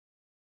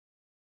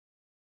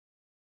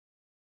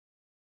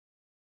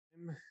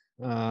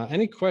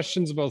Any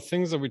questions about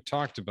things that we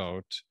talked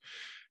about?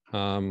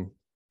 Um,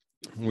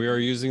 we are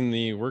using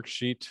the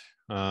worksheet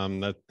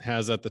that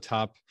has at the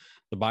top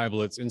the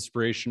Bible, its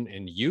inspiration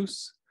and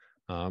use,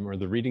 or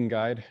the reading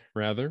guide,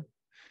 rather.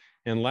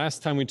 And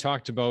last time we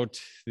talked about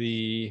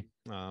the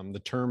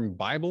term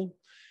Bible,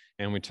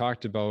 and we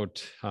talked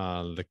about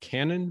the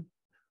canon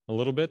a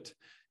little bit,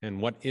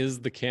 and what is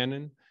the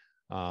canon.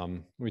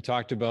 We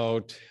talked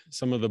about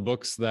some of the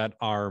books that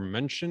are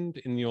mentioned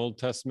in the Old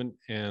Testament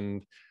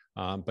and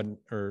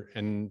are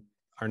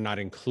not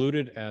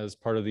included as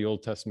part of the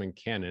Old Testament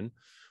canon.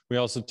 We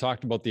also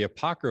talked about the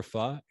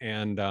Apocrypha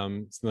and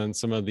then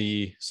some of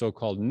the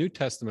so-called New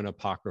Testament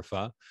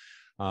Apocrypha.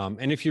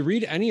 And if you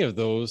read any of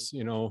those,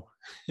 you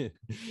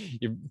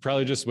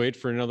probably just wait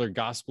for another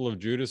Gospel of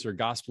Judas or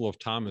Gospel of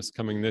Thomas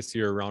coming this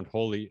year around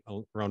Holy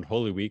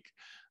Week.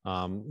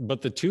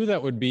 But the two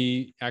that would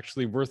be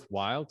actually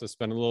worthwhile to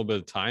spend a little bit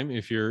of time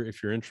if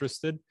you're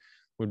interested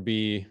would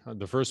be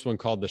the first one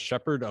called The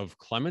Shepherd of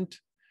Clement,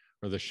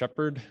 or The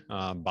Shepherd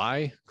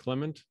by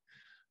Clement.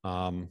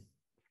 And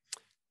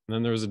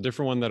then there was a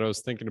different one that I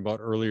was thinking about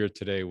earlier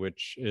today,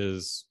 which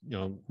is,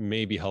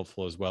 may be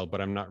helpful as well,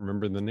 but I'm not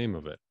remembering the name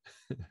of it.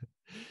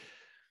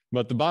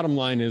 But the bottom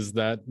line is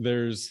that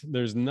there's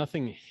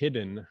nothing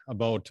hidden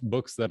about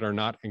books that are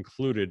not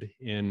included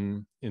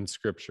in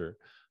Scripture.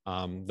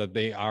 But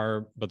they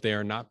are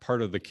not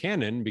part of the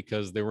canon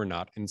because they were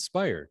not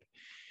inspired.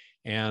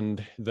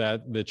 And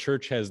that the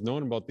church has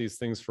known about these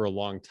things for a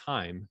long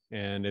time.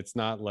 And it's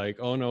not like,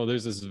 oh no,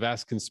 there's this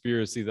vast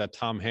conspiracy that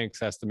Tom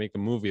Hanks has to make a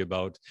movie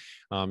about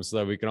so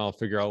that we can all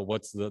figure out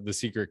what's the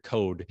secret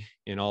code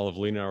in all of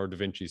Leonardo da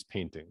Vinci's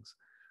paintings.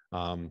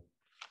 And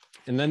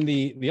then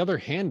the other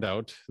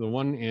handout, the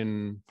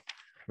one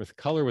with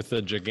color with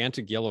the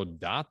gigantic yellow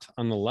dot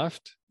on the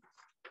left,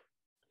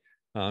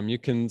 you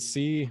can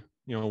see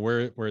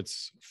where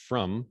it's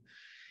from.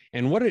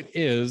 And what it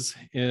is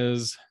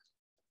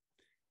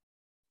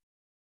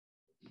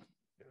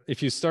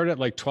if you start at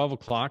like 12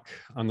 o'clock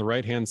on the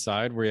right-hand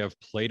side where you have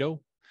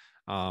Plato,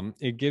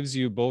 it gives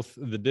you both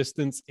the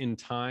distance in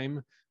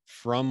time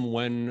from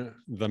when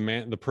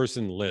the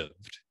person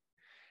lived.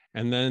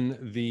 And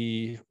then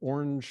the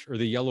orange or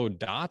the yellow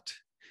dot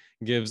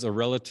gives a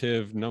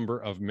relative number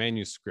of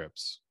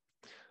manuscripts.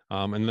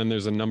 And then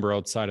there's a number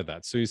outside of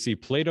that. So you see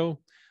Plato,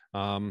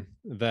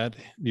 that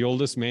the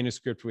oldest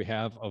manuscript we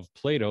have of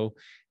Plato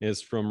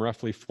is from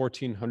roughly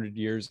 1400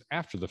 years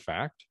after the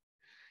fact.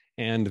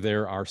 And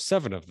there are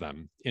 7 of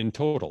them in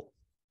total.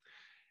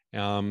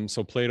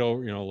 So Plato,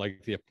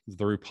 like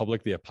the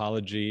Republic, the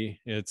Apology,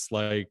 it's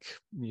like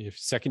if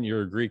second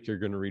year of Greek, you're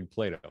going to read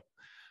Plato.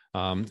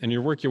 And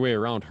you work your way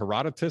around.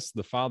 Herodotus,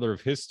 the father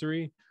of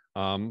history,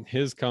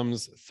 his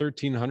comes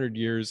 1300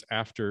 years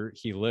after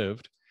he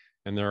lived.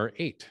 And there are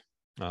 8.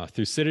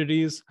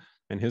 Thucydides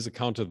and his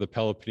account of the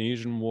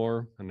Peloponnesian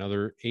War,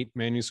 another 8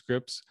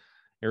 manuscripts.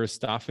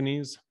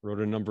 Aristophanes wrote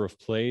a number of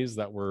plays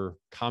that were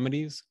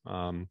comedies.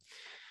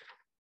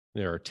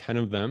 There are 10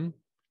 of them.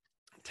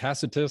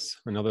 Tacitus,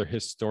 another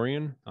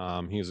historian,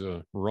 he's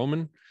a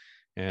Roman,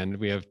 and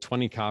we have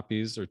 20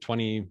 copies or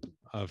 20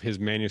 of his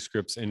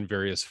manuscripts in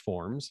various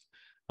forms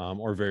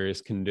or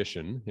various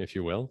condition, if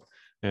you will,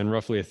 and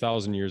roughly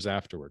 1,000 years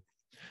afterward.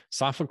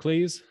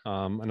 Sophocles,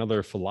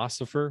 another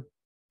philosopher,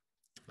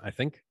 I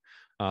think.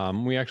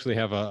 We actually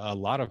have a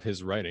lot of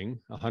his writing,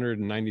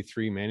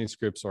 193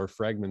 manuscripts or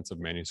fragments of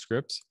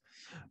manuscripts.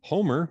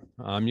 Homer,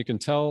 you can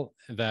tell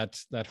that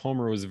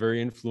Homer was very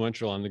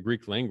influential on the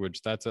Greek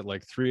language. That's at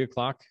like 3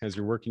 o'clock as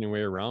you're working your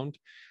way around.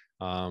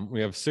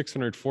 We have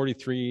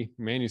 643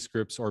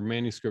 manuscripts or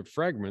manuscript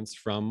fragments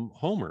from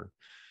Homer.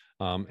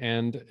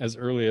 And as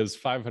early as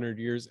 500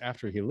 years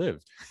after he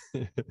lived.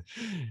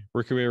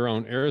 Work your way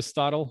around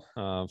Aristotle,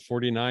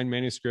 49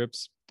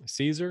 manuscripts.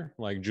 Caesar,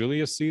 like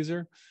Julius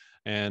Caesar,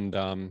 and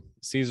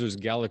Caesar's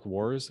Gallic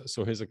Wars.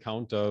 So his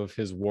account of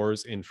his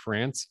wars in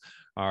France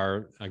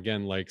are,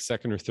 again, like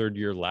 2nd or 3rd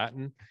year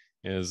Latin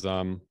is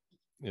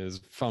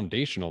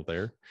foundational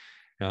there.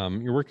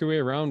 You work your way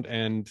around,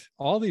 and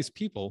all these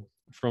people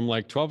from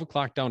like 12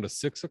 o'clock down to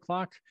 6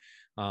 o'clock,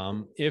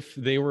 if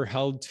they were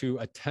held to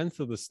 1/10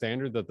 of the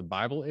standard that the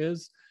Bible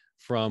is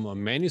from a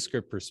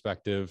manuscript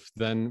perspective,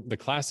 then the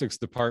classics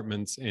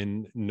departments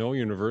in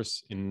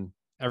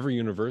every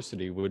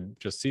university would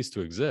just cease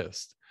to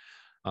exist.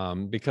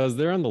 Because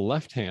there on the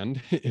left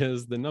hand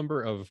is the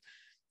number of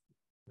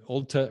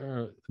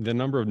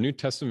New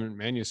Testament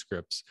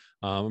manuscripts,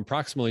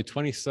 approximately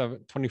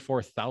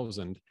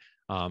 24,000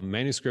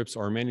 manuscripts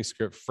or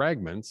manuscript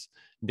fragments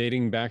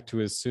dating back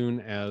to as soon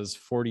as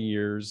 40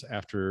 years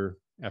after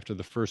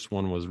the first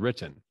one was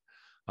written.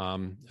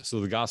 So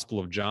the Gospel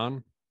of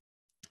John,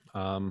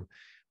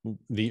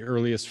 the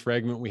earliest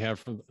fragment we have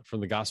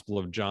from the Gospel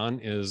of John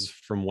is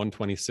from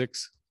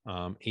 126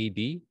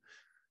 AD,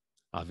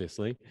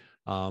 obviously.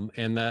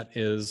 And that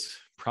is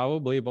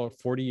probably about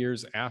 40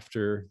 years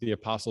after the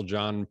Apostle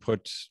John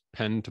put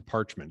pen to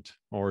parchment,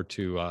 or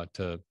to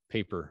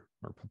paper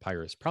or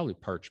papyrus, probably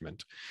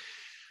parchment.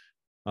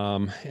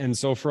 And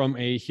so from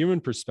a human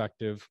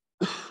perspective,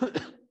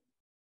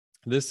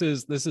 This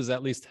is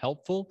at least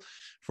helpful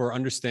for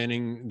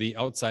understanding the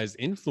outsized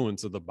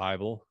influence of the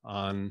Bible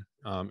on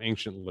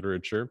ancient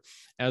literature,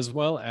 as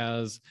well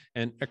as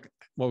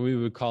what we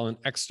would call an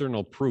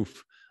external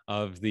proof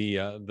of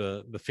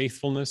the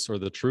faithfulness or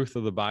the truth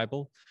of the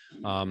Bible,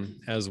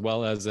 as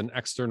well as an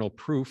external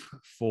proof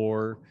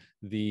for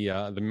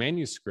the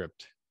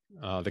manuscript,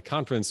 the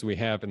confidence we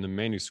have in the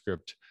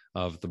manuscript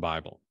of the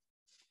Bible.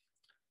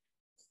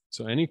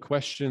 So, any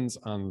questions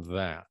on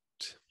that?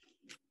 I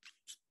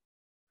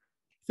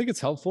think it's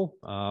helpful.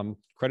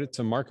 Credit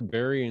to Mark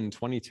Berry in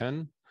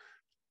 2010.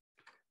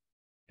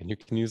 And you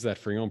can use that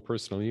for your own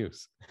personal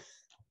use.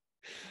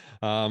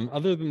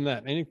 Other than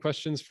that, any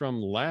questions from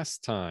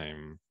last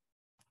time?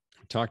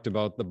 We talked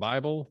about the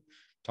Bible,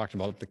 talked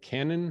about the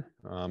canon,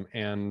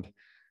 and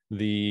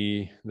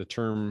the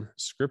term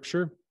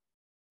scripture.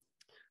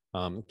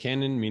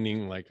 Canon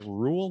meaning like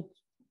rule,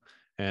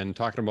 and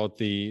talking about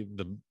the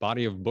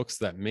body of books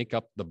that make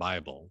up the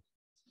Bible.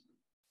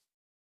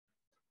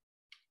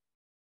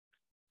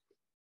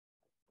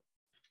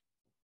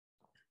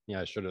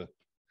 Yeah, I should have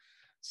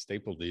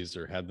stapled these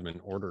or had them in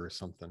order or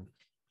something.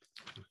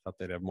 I thought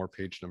they'd have more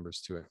page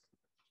numbers to it.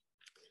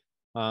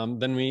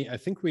 Then I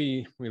think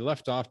we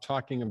left off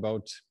talking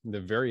about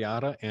the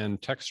Variata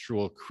and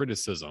textual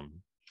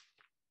criticism.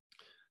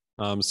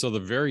 So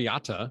the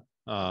Variata,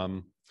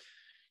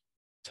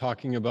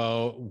 talking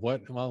about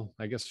well,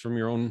 I guess from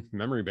your own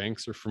memory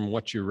banks or from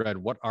what you read,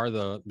 what are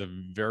the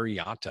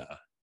Variata?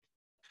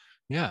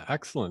 Yeah,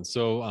 excellent.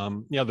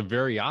 So yeah, the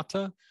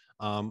Variata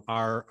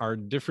are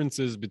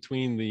differences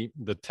between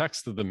the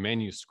text of the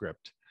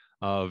manuscript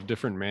of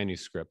different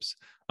manuscripts,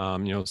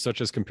 such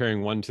as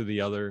comparing one to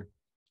the other,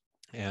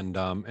 and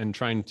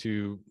trying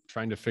to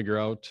figure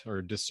out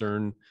or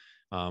discern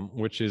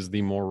which is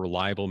the more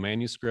reliable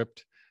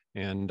manuscript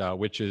and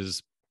which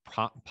is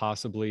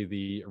possibly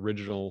the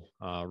original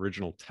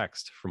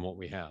text from what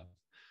we have.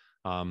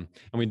 And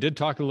we did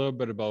talk a little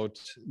bit about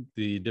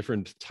the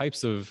different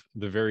types of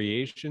the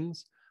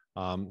variations,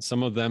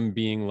 some of them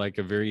being like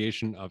a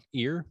variation of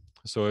ear.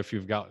 So if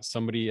you've got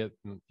somebody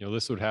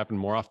this would happen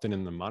more often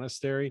in the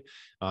monastery,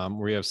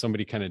 where you have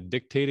somebody kind of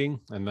dictating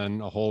and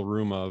then a whole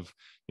room of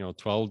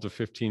 12 to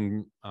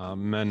 15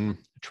 men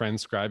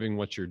transcribing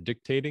what you're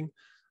dictating.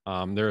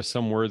 There are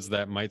some words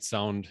that might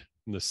sound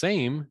the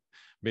same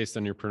based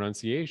on your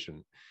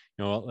pronunciation.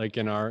 Like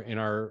in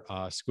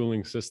our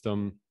schooling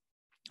system,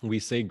 we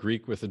say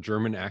Greek with a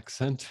German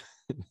accent,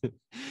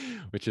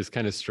 which is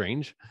kind of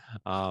strange.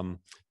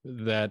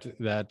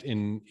 That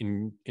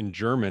in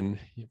German,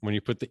 when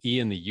you put the E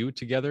and the U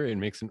together, it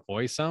makes an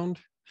oi sound.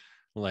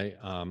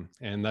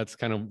 And that's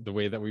kind of the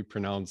way that we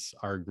pronounce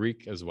our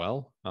Greek as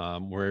well,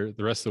 where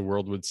the rest of the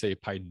world would say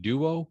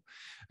paiduo.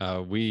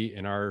 We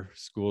in our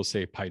school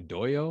say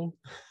paidoyo.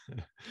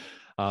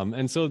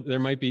 And so there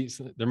might be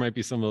some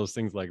of those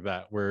things like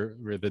that where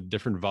the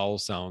different vowel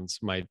sounds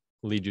might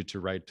lead you to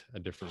write a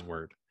different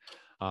word.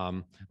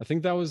 I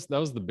think that was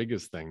the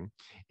biggest thing,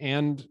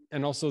 and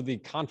also the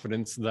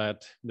confidence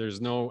that there's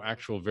no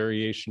actual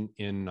variation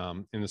in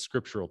the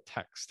scriptural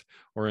text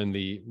or in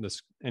the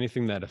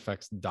anything that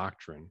affects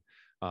doctrine.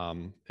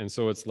 And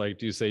so it's like,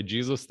 do you say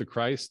Jesus the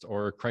Christ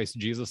or Christ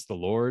Jesus the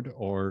Lord,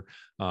 or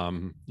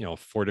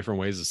 4 different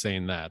ways of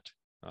saying that?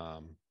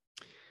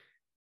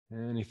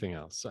 Anything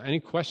else? So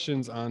any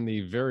questions on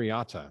the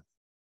Variata?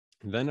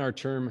 Then our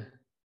term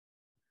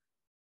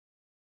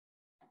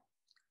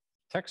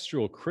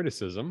textual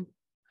criticism,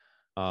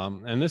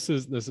 and this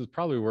is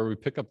probably where we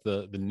pick up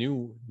the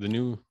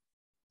new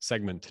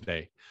segment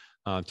today,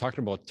 talking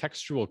about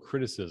textual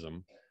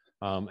criticism,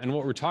 and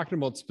what we're talking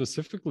about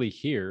specifically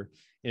here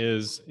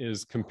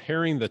is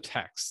comparing the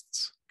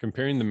texts,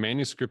 comparing the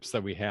manuscripts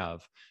that we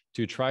have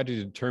to try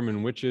to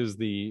determine which is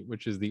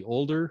the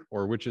older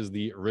or which is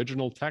the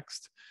original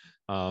text,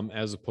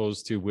 as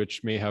opposed to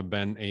which may have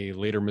been a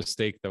later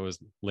mistake that was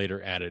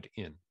later added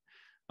in.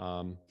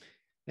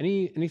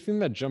 Anything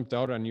that jumped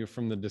out on you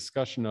from the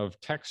discussion of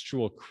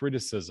textual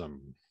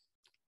criticism,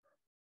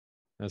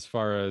 as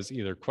far as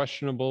either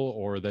questionable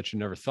or that you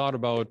never thought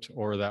about,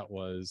 or that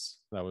was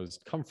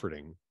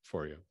comforting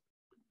for you?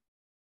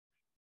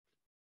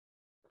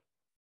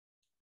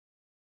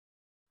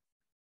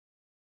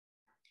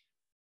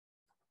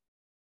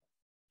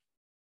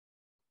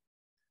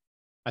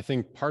 I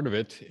think part of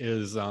it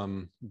is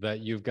that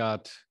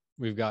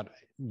we've got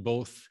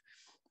both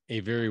a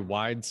very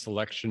wide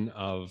selection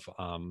of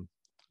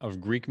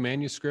Greek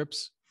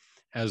manuscripts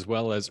as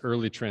well as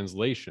early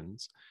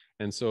translations.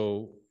 And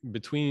so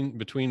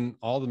between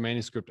all the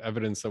manuscript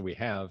evidence that we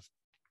have,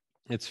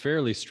 it's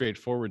fairly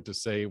straightforward to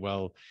say,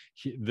 well,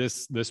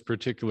 this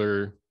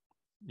particular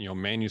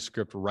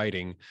manuscript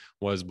writing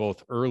was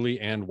both early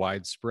and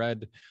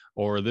widespread,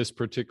 or this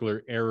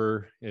particular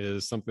error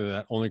is something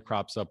that only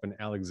crops up in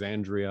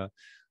Alexandria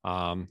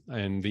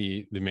and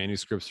the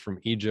manuscripts from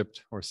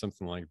Egypt, or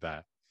something like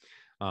that.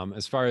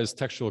 As far as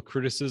textual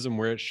criticism,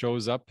 where it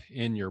shows up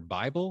in your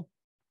Bible,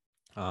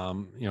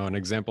 an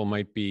example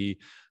might be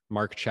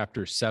Mark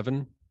chapter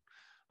 7.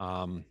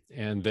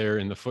 And there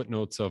in the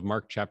footnotes of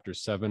Mark chapter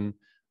 7,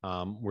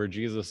 where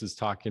Jesus is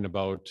talking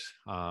about,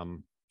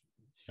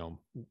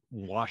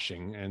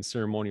 washing and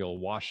ceremonial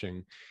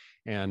washing.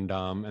 And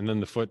then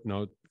the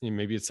footnote,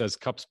 maybe it says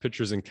cups,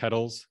 pitchers, and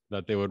kettles,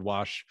 that they would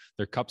wash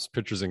their cups,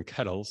 pitchers, and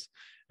kettles.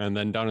 And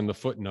then down in the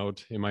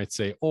footnote, it might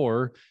say,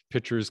 or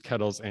pitchers,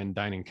 kettles, and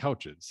dining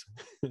couches.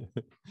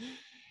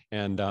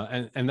 and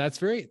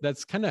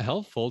that's kind of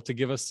helpful to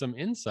give us some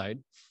insight.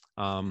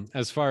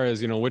 As far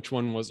as, which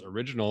one was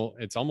original,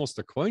 it's almost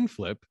a coin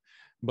flip,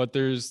 but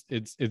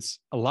it's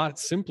a lot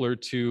simpler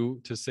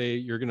to say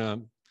you're going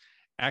to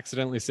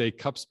accidentally say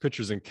cups,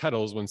 pitchers, and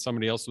kettles when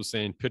somebody else was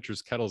saying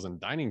pitchers, kettles, and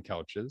dining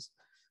couches.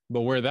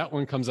 But where that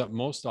one comes up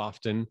most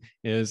often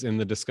is in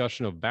the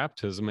discussion of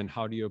baptism and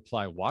how do you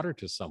apply water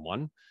to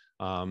someone,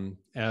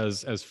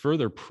 as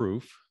further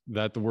proof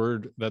that the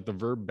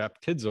verb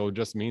baptizo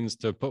just means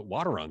to put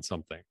water on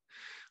something.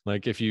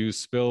 Like if you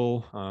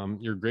spill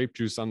your grape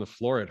juice on the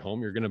floor at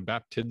home, you're going to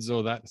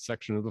baptizo that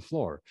section of the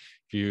floor.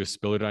 If you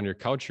spill it on your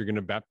couch, you're going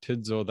to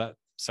baptizo that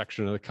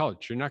section of the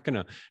couch. You're not going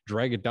to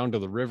drag it down to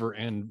the river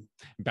and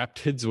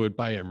baptizo it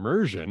by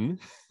immersion.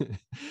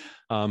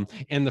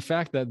 And the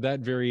fact that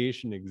that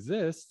variation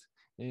exists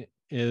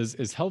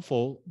is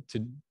helpful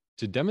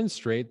to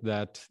demonstrate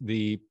that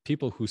the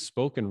people who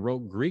spoke and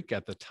wrote Greek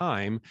at the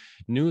time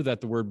knew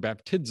that the word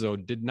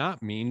baptizo did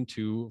not mean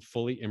to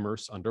fully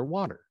immerse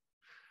underwater.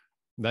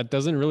 That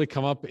doesn't really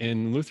come up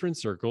in Lutheran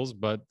circles,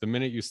 but the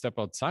minute you step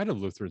outside of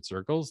Lutheran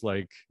circles,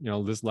 like,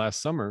 this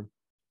last summer,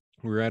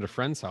 we were at a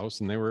friend's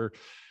house and they were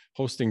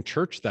hosting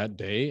church that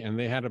day and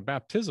they had a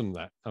baptism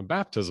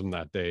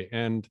that day.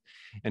 And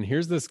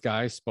here's this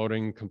guy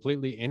spouting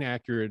completely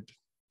inaccurate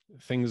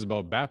things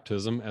about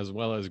baptism as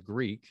well as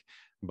Greek.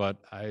 But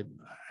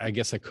I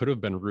guess I could have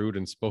been rude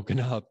and spoken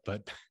up,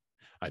 but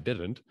I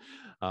didn't.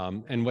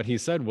 And what he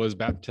said was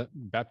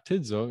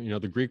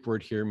baptizo, the Greek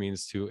word here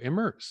means to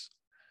immerse.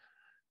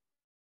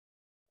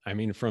 I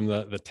mean, from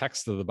the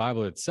text of the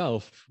Bible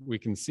itself, we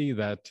can see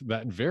that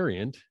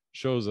variant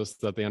shows us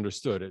that they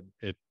understood it.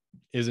 It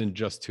isn't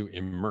just to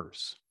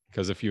immerse,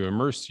 because if you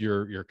immerse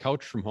your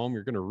couch from home,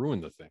 you're going to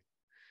ruin the thing.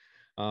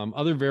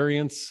 Other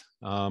variants,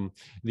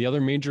 the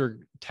other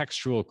major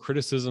textual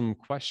criticism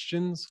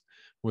questions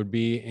would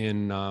be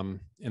in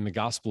the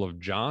Gospel of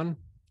John,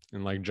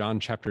 in like John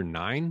chapter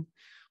 9,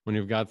 when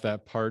you've got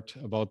that part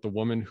about the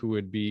woman who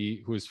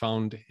is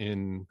found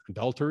in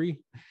adultery,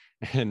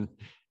 and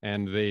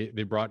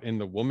they brought in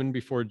the woman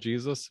before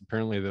Jesus.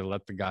 Apparently they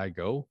let the guy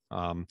go.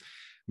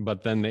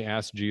 But then they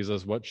asked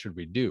Jesus, what should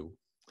we do?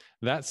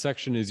 That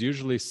section is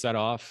usually set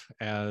off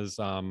as,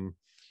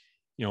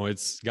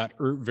 it's got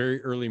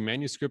very early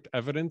manuscript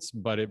evidence,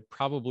 but it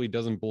probably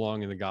doesn't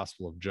belong in the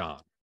Gospel of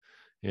John.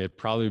 It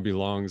probably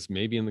belongs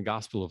maybe in the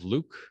Gospel of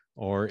Luke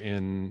or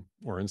in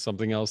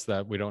something else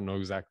that we don't know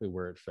exactly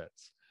where it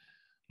fits.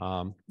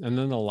 And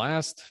then the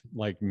last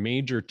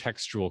major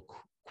textual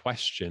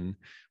question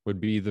would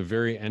be the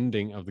very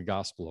ending of the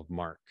Gospel of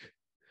Mark.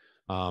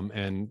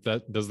 And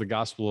that does the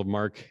Gospel of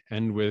Mark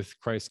end with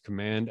Christ's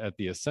command at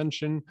the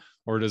ascension,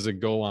 or does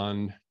it go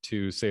on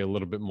to say a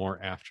little bit more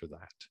after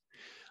that?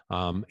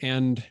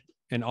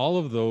 And all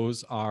of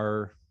those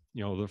are,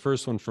 the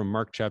first one from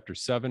Mark chapter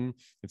 7,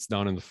 it's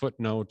down in the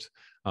footnote,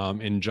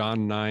 in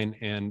John 9,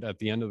 and at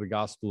the end of the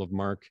Gospel of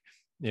Mark,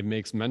 it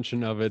makes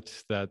mention of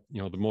it that,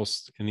 the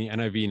most, in the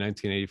NIV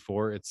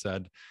 1984, it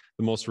said,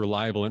 the most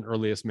reliable and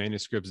earliest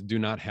manuscripts do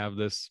not have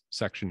this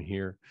section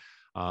here.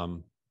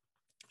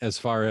 As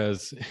far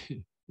as,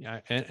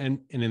 and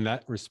in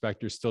that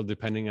respect, you're still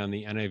depending on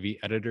the NIV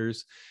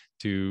editors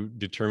to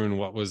determine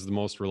what was the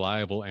most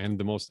reliable and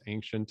the most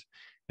ancient.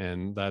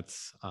 And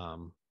that's,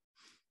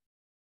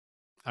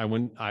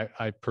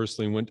 I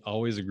personally wouldn't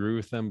always agree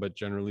with them, but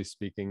generally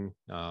speaking,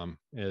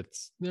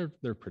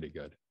 they're pretty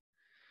good.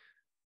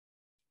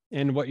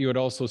 And what you would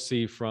also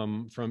see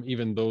from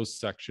even those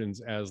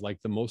sections as like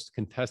the most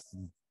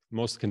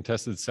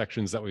contested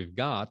sections that we've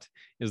got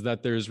is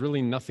that there's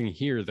really nothing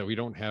here that we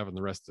don't have in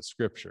the rest of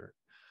Scripture.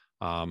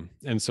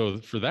 And so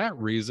for that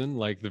reason,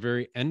 like the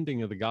very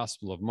ending of the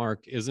Gospel of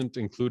Mark isn't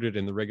included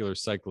in the regular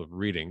cycle of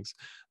readings,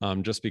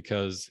 just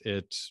because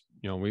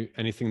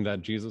anything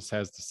that Jesus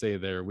has to say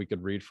there, we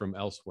could read from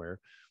elsewhere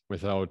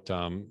without,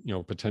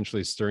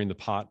 potentially stirring the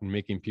pot and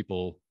making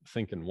people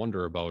think and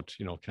wonder about,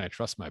 can I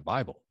trust my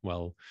Bible?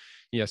 Well,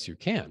 yes, you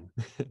can.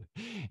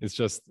 It's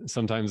just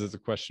sometimes it's a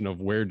question of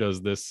where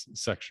does this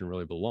section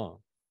really belong?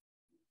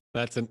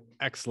 That's an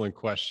excellent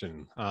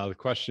question. The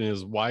question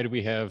is, why do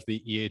we have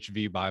the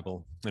EHV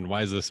Bible, and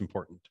why is this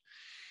important?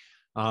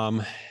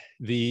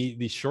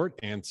 The short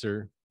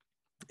answer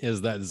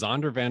is that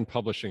Zondervan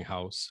Publishing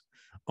House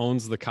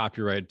owns the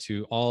copyright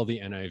to all the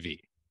NIV.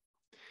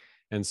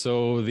 And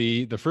so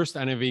the first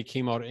NIV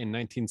came out in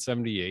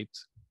 1978.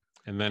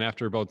 And then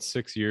after about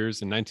 6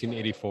 years, in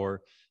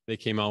 1984, they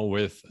came out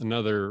with an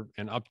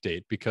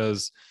update,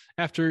 because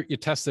after you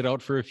test it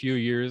out for a few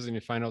years and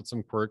you find out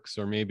some quirks,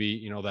 or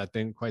maybe, that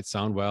didn't quite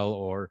sound well,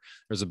 or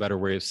there's a better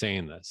way of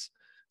saying this.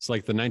 It's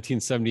like the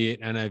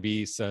 1978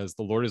 NIV says,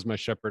 "The Lord is my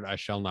shepherd, I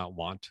shall not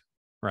want."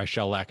 or I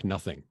shall lack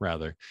nothing,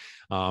 rather.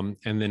 And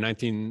the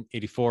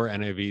 1984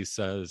 NIV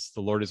says,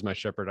 "The Lord is my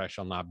shepherd, I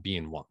shall not be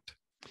in want."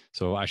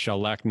 So I shall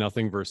lack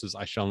nothing versus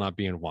I shall not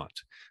be in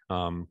want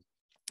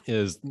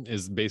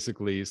is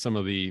basically some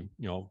of the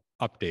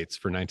updates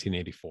for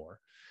 1984.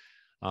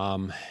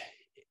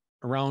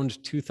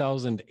 Around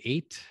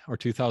 2008 or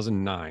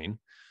 2009,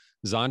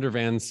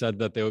 Zondervan said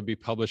that they would be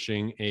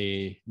publishing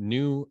a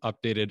new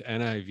updated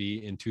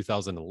NIV in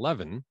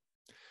 2011,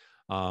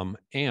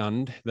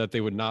 and that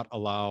they would not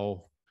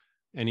allow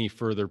any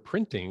further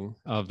printing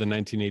of the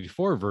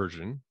 1984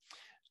 version.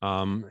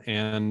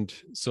 And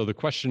so the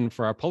question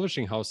for our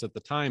publishing house at the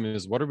time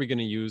is, what are we going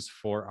to use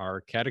for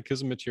our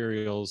catechism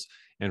materials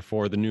and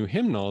for the new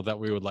hymnal that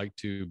we would like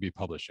to be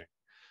publishing?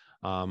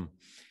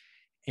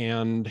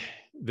 And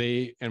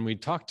we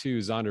talked to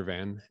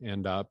Zondervan,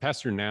 and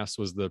Pastor Nass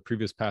was the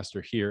previous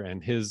pastor here,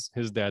 and his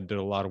dad did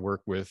a lot of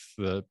work with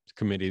the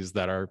committees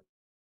that our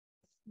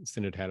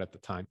synod had at the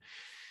time.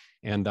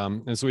 And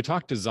so we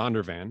talked to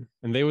Zondervan,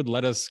 and they would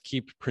let us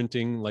keep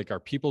printing like our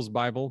People's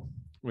Bible,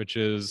 which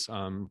is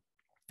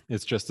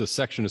it's just a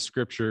section of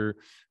scripture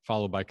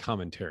followed by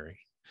commentary.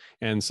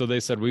 And so they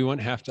said we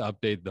wouldn't have to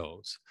update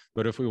those.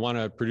 But if we want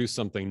to produce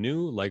something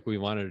new, like we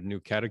wanted a new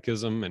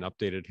catechism and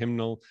updated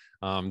hymnal,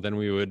 then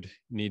we would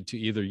need to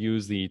either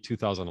use the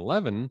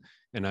 2011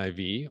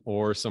 NIV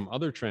or some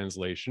other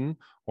translation,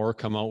 or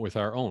come out with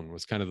our own.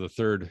 Was kind of the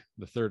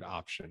third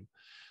option.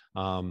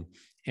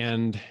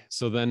 And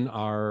so then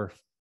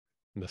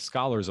the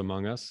scholars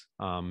among us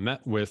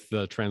met with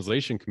the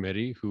translation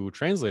committee who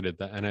translated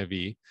the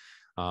NIV,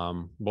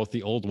 both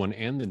the old one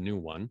and the new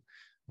one,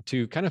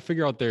 to kind of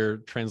figure out their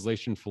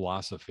translation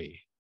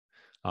philosophy.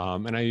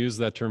 And I use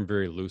that term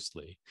very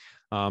loosely.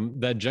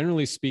 That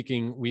generally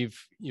speaking,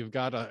 you've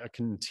got a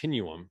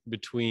continuum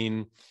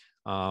between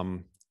a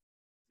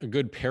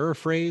good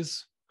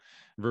paraphrase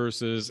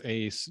versus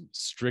a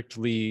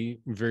strictly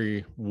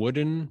very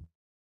wooden,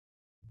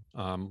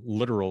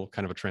 literal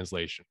kind of a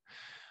translation.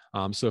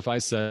 So if I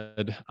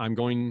said, I'm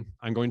going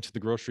to the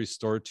grocery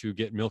store to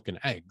get milk and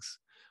eggs,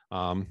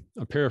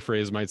 a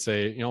paraphrase might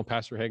say,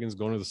 Pastor Hagen's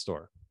going to the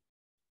store.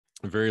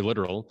 Very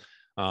literal.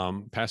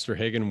 Pastor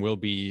Hagen will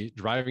be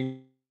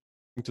driving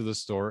to the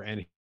store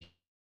and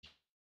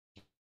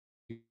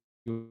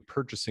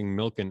purchasing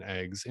milk and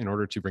eggs in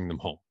order to bring them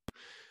home.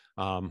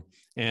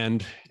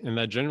 And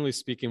that generally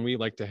speaking, we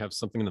like to have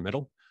something in the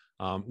middle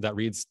that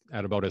reads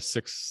at about a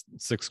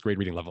sixth grade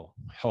reading level,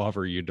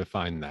 however you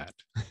define that.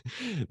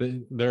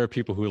 There are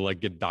people who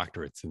get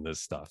doctorates in this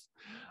stuff.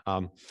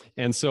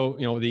 And so,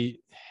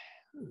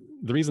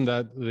 the reason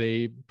that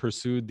they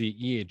pursued the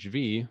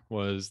EHV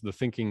was the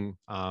thinking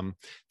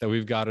that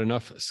we've got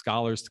enough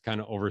scholars to kind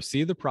of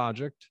oversee the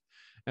project,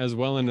 as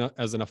well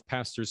as enough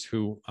pastors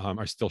who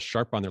are still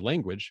sharp on their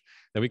language,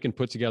 that we can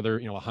put together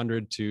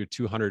 100 to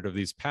 200 of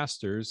these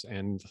pastors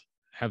and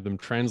have them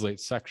translate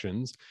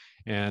sections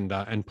and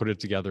put it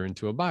together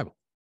into a Bible.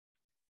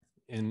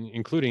 And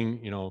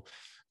including,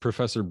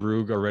 Professor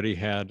Brug already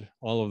had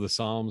all of the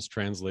Psalms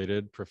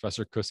translated.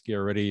 Professor Kuski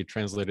already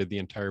translated the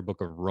entire book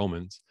of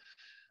Romans.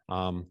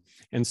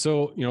 And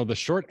so, the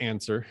short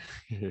answer,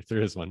 if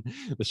there is one,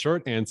 the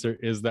short answer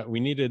is that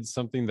we needed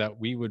something that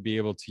we would be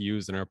able to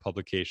use in our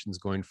publications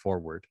going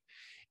forward.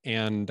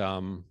 And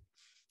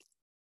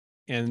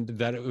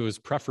that it was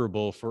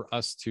preferable for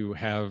us to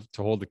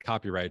hold the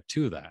copyright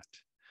to that,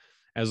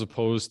 as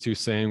opposed to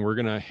saying we're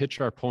going to hitch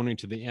our pony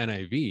to the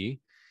NIV.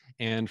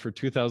 And for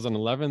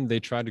 2011, they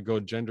tried to go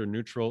gender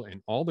neutral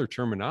in all their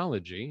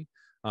terminology,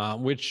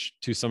 which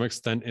to some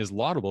extent is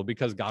laudable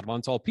because God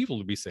wants all people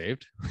to be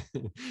saved,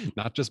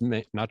 not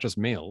just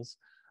males.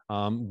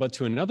 But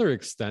to another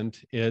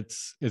extent,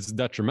 it's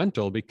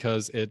detrimental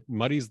because it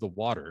muddies the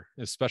water,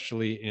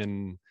 especially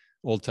in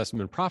Old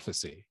Testament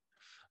prophecy.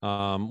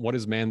 What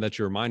is man that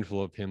you're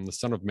mindful of him, the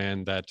Son of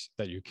Man that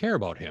you care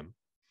about him?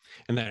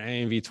 And that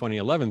NIV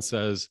 2011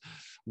 says,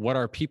 what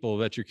are people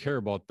that you care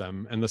about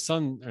them, and the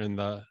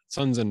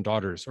sons and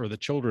daughters, or the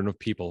children of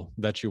people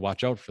that you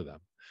watch out for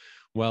them?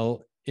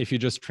 Well, if you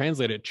just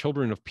translate it,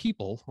 children of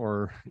people,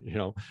 or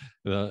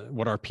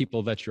what are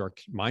people that you're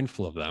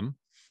mindful of them,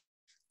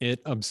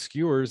 it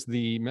obscures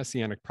the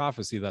messianic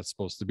prophecy that's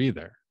supposed to be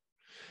there.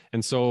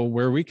 And so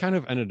where we kind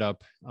of ended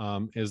up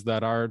is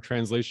that our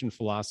translation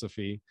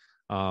philosophy,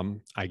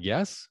 I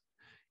guess,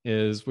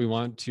 is we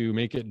want to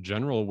make it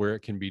general where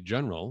it can be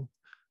general,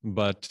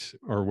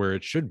 or where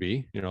it should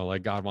be,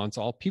 like God wants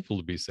all people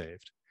to be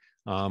saved.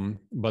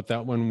 But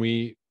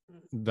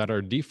that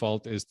our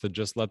default is to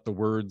just let the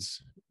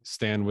words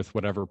stand with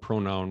whatever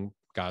pronoun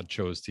God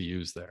chose to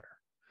use there.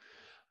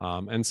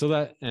 And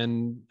so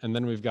and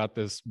then we've got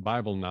this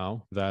Bible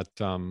now that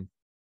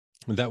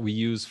we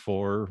use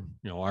for,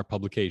 our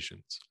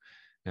publications.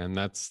 And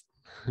that's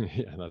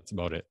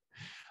about it.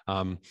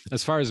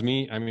 As far as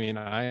me,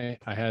 I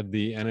had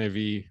the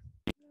NIV.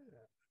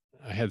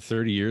 I had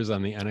 30 years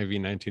on the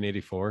NIV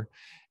 1984,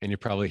 and you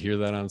probably hear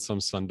that on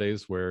some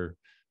Sundays where,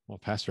 well,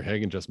 Pastor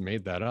Hagen just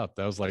made that up.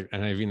 That was like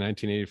NIV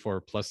 1984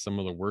 plus some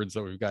of the words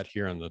that we've got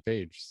here on the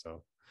page.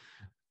 So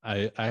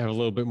I have a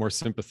little bit more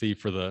sympathy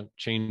for the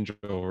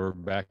changeover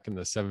back in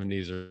the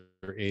 70s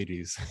or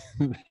 80s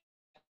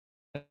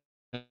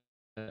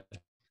that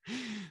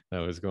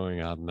was going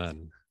on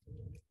then.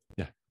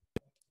 Yeah,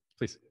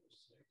 please.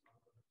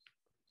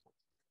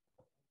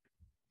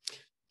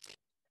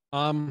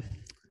 Um,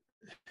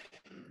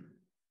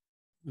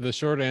 the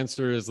short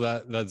answer is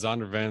that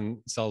Zondervan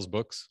sells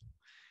books,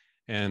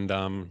 and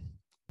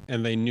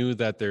they knew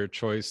that their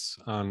choice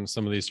on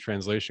some of these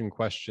translation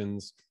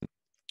questions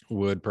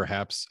would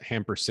perhaps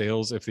hamper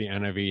sales if the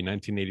NIV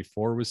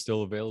 1984 was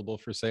still available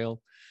for sale.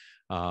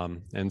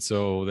 And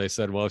so they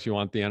said, well, if you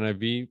want the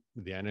NIV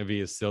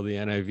is still the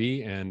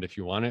NIV, and if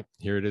you want it,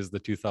 here it is, the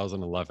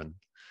 2011.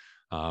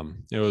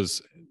 It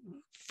was,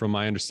 from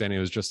my understanding,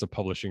 it was just a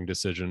publishing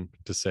decision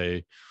to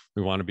say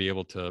we want to be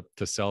able to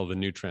sell the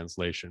new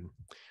translation,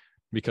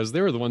 because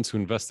they were the ones who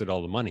invested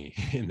all the money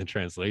in the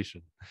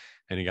translation,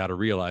 and you got to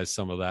realize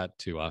some of that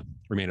to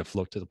remain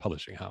afloat to the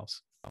publishing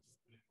house.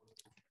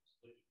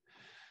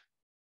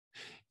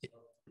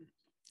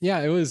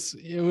 Yeah, it was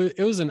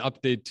an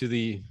update to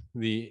the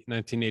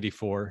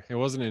 1984. It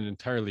wasn't an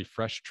entirely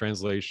fresh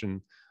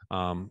translation,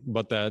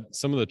 but that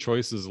some of the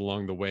choices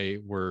along the way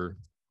were,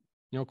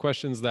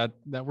 questions that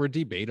were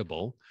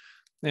debatable.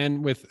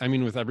 And with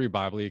every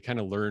Bible, you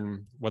kind of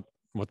learn what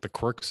the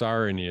quirks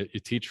are, and you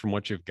teach from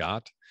what you've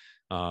got.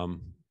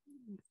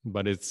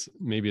 But it's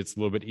a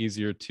little bit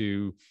easier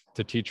to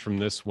teach from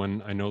this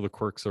when I know the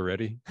quirks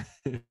already.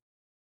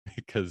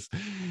 Because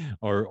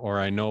or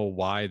I know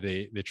why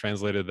they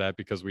translated that,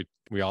 because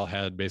we all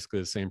had basically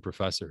the same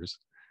professors.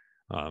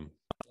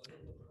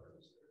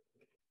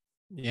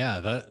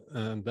 Yeah,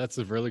 that's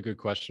a really good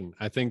question.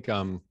 I think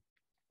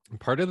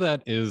part of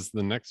that is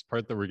the next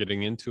part that we're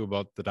getting into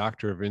about the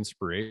doctrine of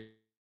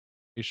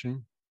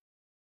inspiration,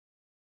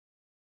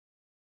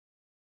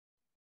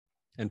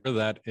 and for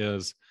that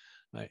is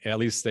at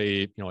least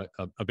a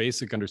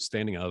basic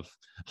understanding of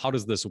how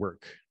does this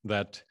work.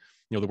 That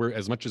the word,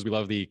 as much as we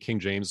love the King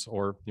James,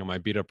 or my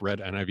beat up red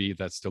NIV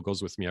that still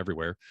goes with me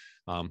everywhere,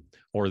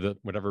 or the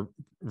whatever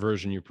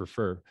version you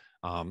prefer,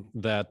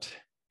 that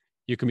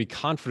you can be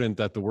confident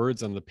that the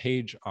words on the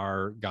page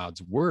are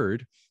God's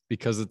word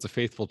because it's a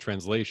faithful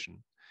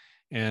translation.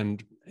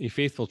 And a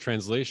faithful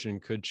translation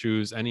could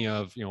choose any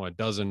of a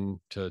dozen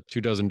to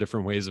 24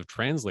 different ways of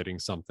translating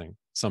something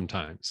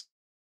sometimes,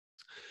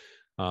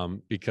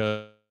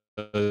 because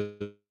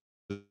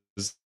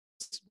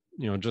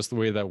just the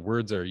way that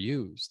words are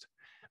used.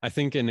 I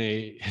think in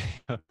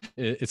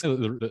it's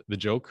the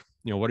joke,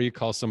 what do you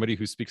call somebody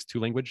who speaks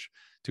two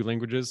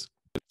languages,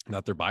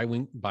 that they're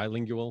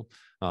bilingual,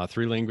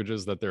 three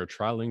languages that they're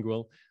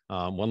trilingual,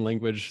 one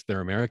language they're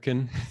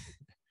American.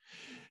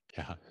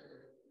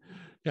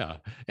 Yeah.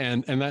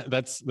 And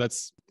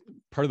that's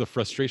part of the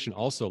frustration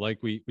also. Like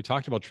we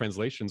talked about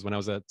translations when I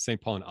was at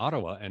St. Paul in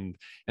Ottawa, and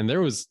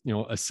there was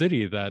a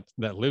city that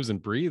lives and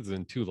breathes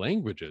in two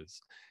languages.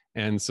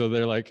 And so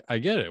they're like, I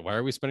get it. Why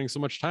are we spending so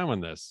much time on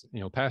this?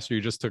 Pastor,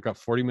 you just took up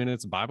 40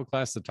 minutes of Bible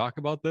class to talk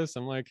about this.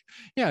 I'm like,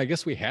 yeah, I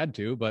guess we had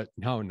to, but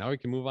now we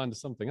can move on to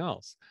something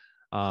else.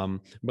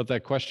 But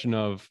that question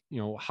of,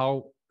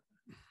 how,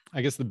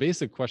 I guess the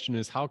basic question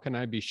is, how can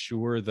I be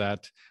sure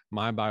that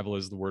my Bible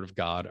is the word of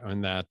God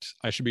and that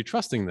I should be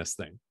trusting this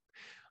thing?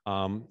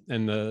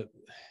 And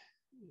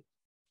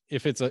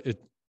if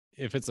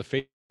it's a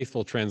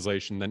faithful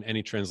translation, then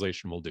any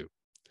translation will do.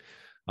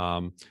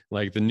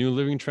 Like the New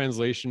Living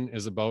Translation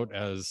is about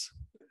as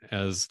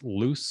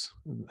loose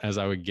as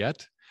I would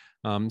get.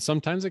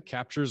 Sometimes it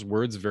captures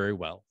words very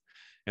well,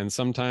 and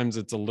sometimes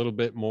it's a little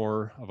bit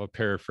more of a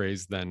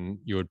paraphrase than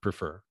you would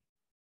prefer.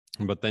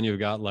 But then you've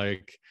got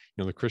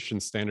the Christian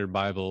Standard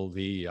Bible,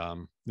 the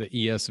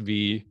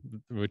ESV,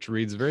 which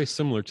reads very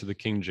similar to the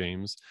King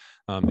James,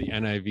 the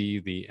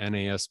NIV, the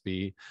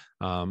NASB.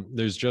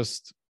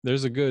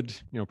 There's a good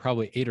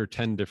probably 8 or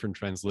 10 different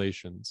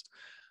translations.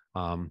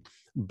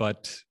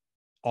 But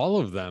all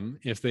of them,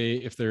 if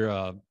they're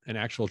an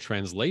actual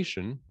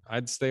translation,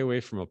 I'd stay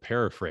away from a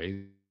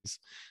paraphrase.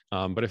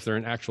 But if they're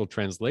an actual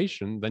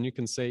translation, then you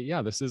can say,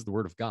 yeah, this is the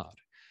word of God.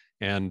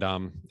 And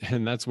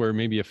that's where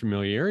maybe a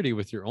familiarity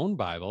with your own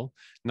Bible,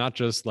 not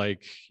just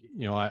like,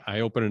 I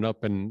open it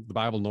up and the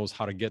Bible knows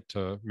how to get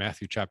to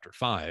Matthew chapter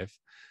 5,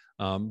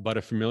 but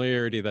a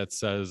familiarity that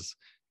says,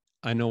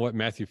 I know what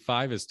Matthew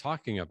 5 is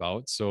talking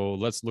about, so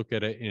let's look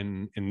at it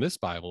in this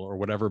Bible or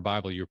whatever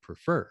Bible you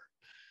prefer.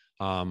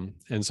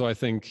 And so I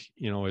think,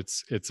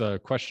 it's a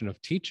question of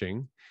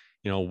teaching,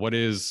 what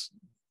is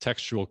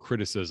textual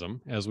criticism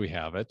as we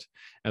have it,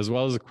 as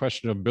well as a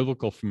question of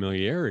biblical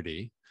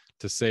familiarity,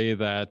 to say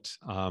that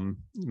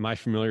my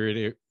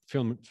familiarity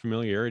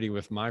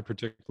with my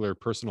particular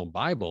personal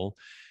Bible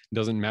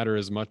doesn't matter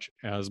as much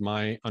as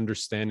my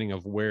understanding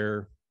of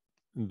where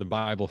the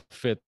Bible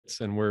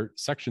fits and where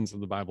sections of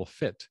the Bible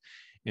fit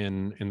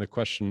in the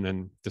question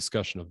and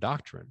discussion of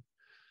doctrine.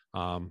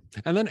 And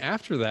then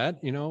after that,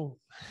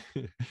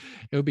 it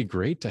would be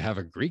great to have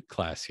a Greek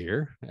class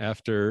here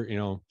after,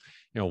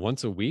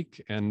 once a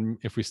week. And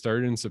if we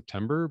started in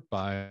September,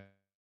 by,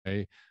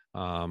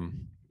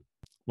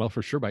 well,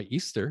 for sure by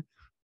Easter,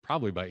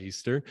 probably by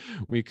Easter,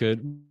 we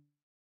could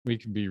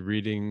be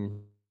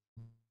reading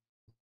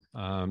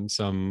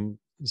some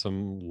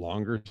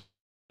longer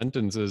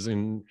sentences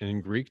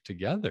in Greek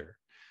together.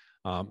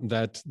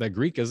 That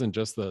Greek isn't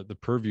just the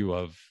purview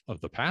of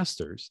the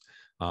pastors,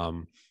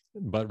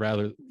 but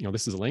rather,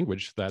 this is a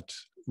language that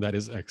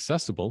is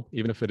accessible,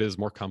 even if it is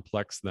more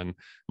complex than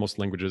most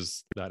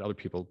languages that other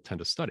people tend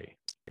to study.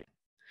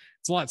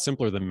 It's a lot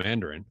simpler than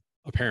Mandarin.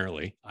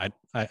 Apparently, I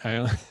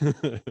I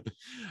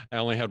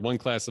only had one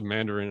class of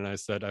Mandarin, and I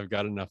said I've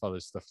got enough other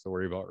stuff to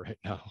worry about right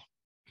now.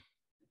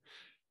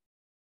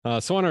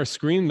 So on our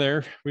screen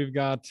there, we've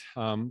got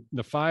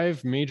the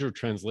 5 major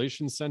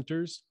translation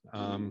centers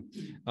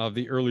of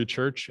the early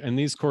church, and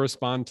these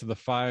correspond to the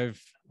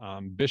 5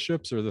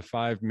 bishops or the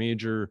 5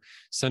 major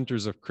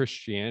centers of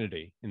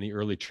Christianity in the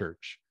early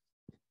church.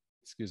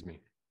 Excuse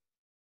me.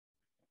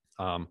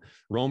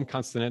 Rome,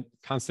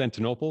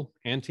 Constantinople,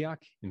 Antioch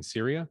in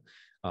Syria,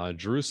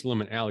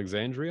 Jerusalem and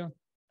Alexandria.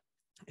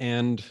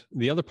 And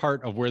the other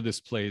part of where this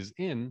plays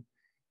in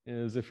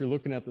is, if you're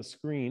looking at the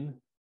screen,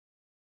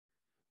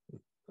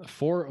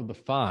 4 of the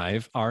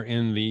 5 are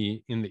in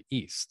the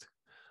east.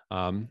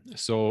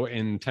 So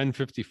in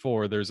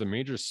 1054, there's a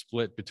major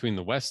split between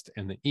the west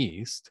and the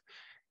east.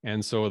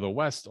 And so the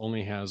west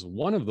only has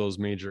one of those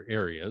major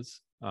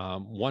areas,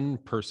 one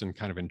person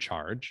kind of in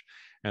charge.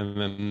 And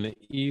then the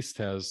east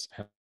has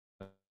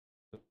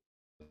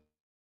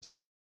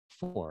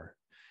 4.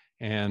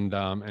 And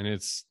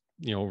it's,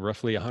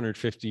 roughly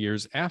 150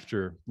 years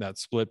after that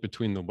split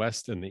between the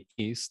west and the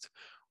east,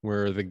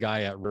 where the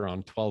guy at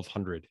around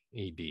 1200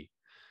 AD.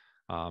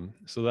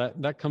 So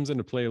that comes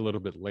into play a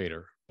little bit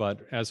later.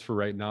 But as for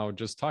right now,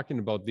 just talking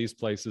about these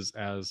places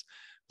as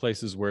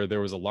places where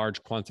there was a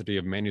large quantity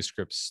of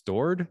manuscripts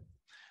stored,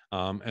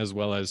 as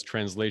well as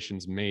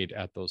translations made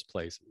at those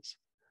places.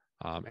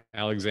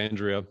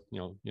 Alexandria,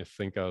 you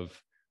think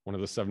of one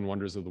of the 7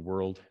 wonders of the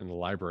world in the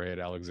library at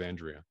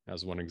Alexandria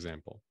as one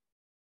example.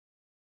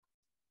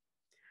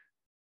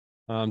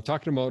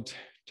 Talking about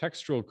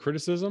textual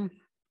criticism,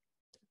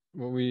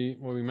 what we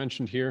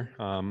mentioned here,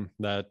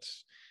 that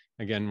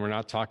again, we're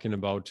not talking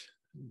about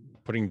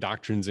putting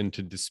doctrines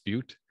into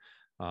dispute.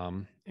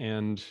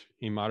 And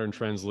a modern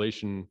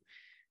translation,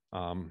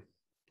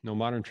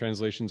 modern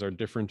translations are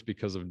different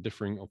because of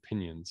differing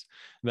opinions.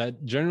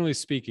 That generally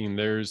speaking,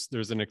 there's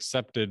an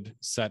accepted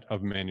set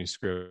of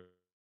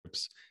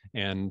manuscripts,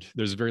 and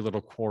there's very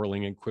little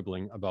quarreling and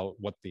quibbling about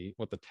what the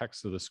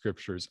text of the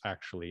scriptures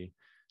actually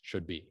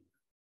should be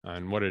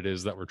and what it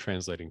is that we're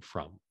translating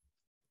from.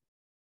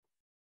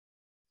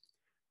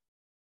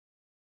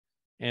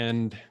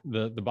 And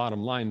the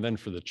bottom line then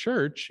for the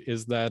church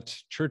is that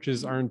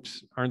churches aren't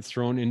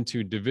thrown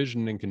into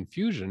division and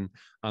confusion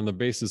on the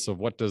basis of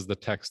what does the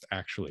text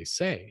actually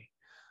say.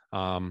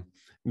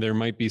 There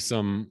might be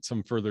some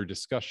further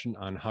discussion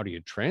on how do you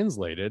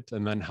translate it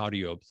and then how do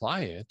you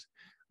apply it.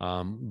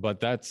 But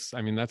that's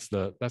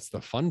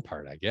the fun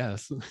part, I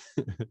guess.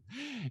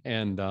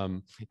 and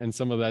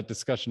some of that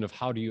discussion of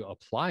how do you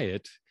apply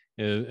it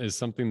is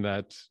something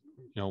that,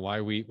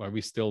 why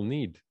we still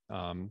need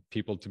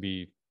people to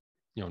be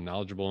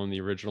knowledgeable in the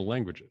original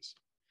languages.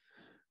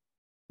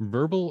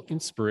 Verbal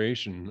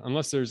inspiration,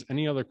 unless there's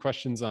any other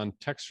questions on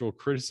textual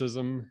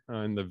criticism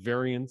and the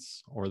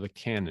variants or the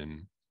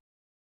canon.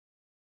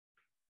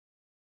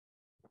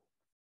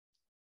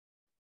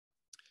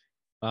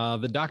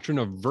 The doctrine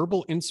of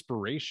verbal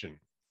inspiration,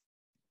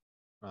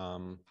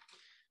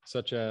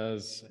 such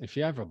as, if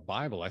you have a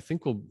Bible, I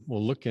think we'll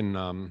look in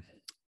 1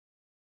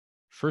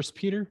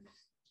 Peter.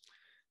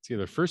 It's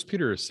either 1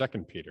 Peter or 2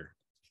 Peter.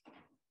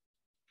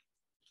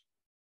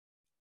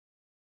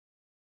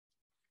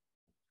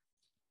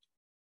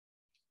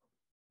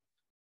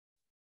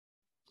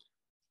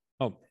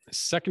 Oh,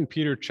 2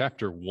 Peter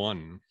chapter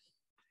 1.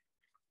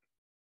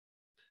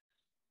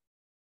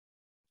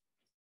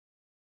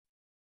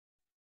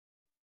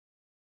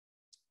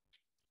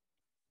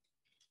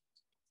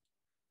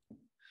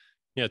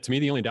 Yeah, to me,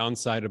 the only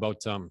downside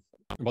about the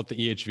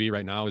EHV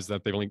right now is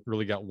that they've only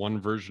really got one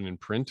version in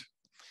print.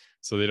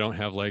 So they don't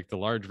have like the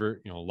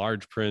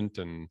large print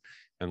and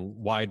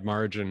wide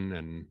margin,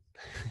 and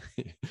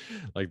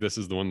like this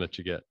is the one that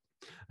you get.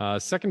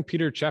 2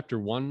 Peter chapter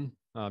 1,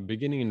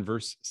 beginning in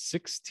verse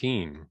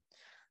 16.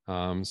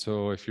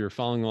 So if you're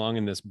following along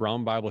in this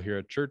brown Bible here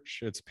at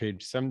church, it's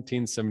page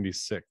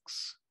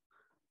 1776.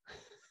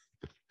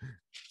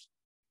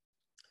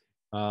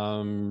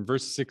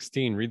 Verse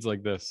 16 reads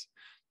like this: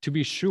 "To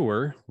be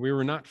sure, we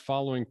were not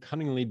following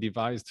cunningly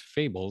devised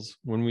fables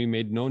when we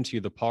made known to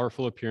you the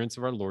powerful appearance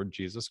of our Lord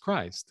Jesus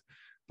Christ,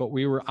 but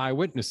we were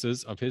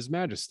eyewitnesses of his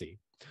majesty.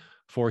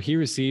 For he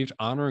received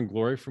honor and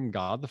glory from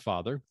God the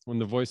Father when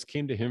the voice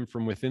came to him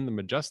from within the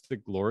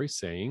majestic glory,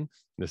 saying,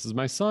 'This is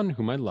my Son,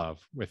 whom I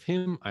love. With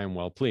him I am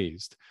well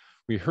pleased.'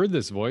 We heard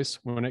this voice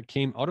when it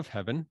came out of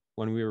heaven,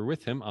 when we were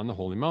with him on the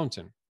holy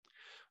mountain.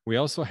 We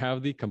also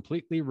have the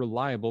completely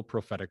reliable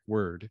prophetic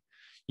word.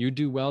 You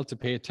do well to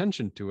pay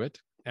attention to it,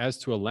 as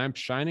to a lamp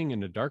shining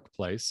in a dark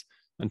place,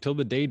 until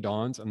the day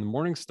dawns and the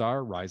morning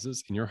star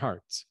rises in your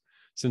hearts.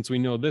 since we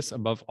know this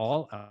above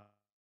all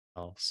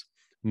else,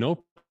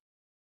 no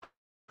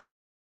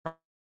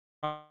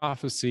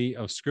prophecy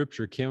of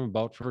Scripture came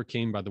about for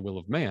came by the will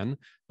of man,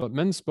 but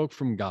men spoke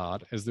from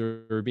God as they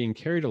were being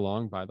carried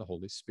along by the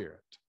Holy Spirit.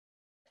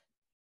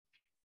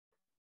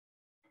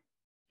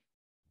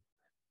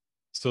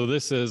 So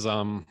this is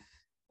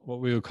what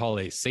we would call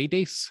a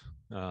sedes.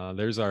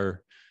 There's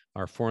our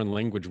foreign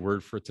language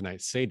word for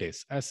tonight,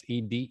 sedes,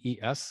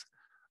 S-E-D-E-S.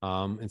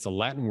 It's a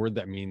Latin word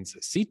that means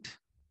seat.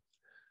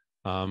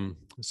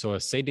 So a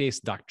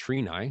sedes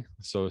doctrinae,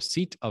 so a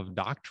seat of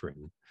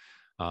doctrine.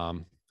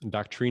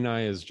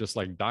 Doctrinae is just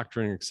like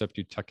doctrine, except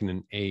you tuck in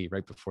an A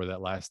right before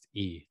that last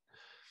E.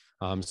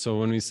 So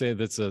when we say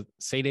that's a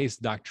sedes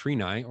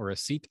doctrinae, or a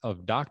seat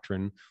of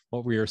doctrine,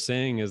 what we are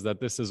saying is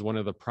that this is one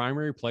of the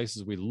primary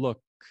places we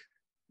look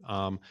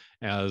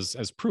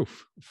as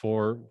proof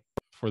for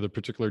the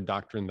particular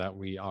doctrine that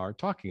we are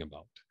talking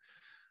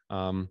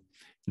about.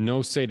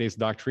 No sedes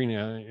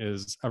doctrinae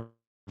is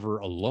ever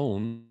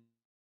alone.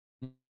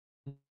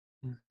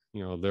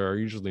 You know, there are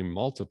usually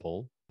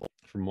multiple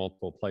from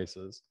multiple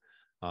places.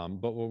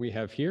 But what we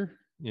have here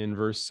in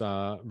verse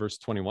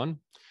 21,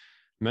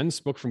 men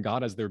spoke from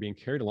God as they were being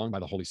carried along by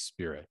the Holy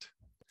Spirit.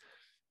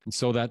 And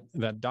so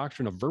that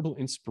doctrine of verbal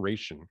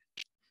inspiration,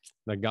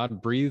 that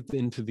God breathed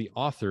into the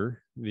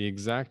author the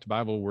exact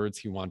Bible words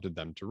he wanted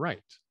them to write.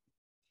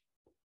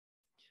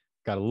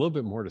 Got a little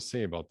bit more to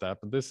say about that,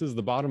 but this is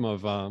the bottom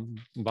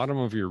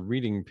of your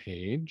reading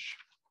page.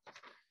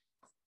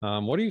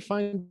 What do you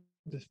find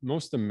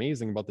most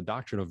amazing about the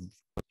doctrine of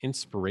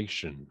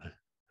inspiration?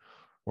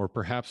 Or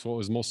perhaps what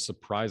was most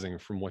surprising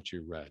from what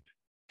you read?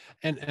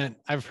 And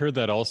I've heard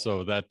that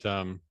also, that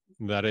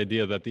that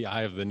idea that the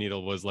eye of the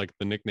needle was like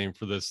the nickname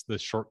for this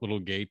short little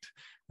gate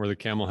where the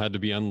camel had to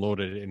be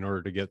unloaded in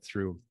order to get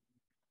through.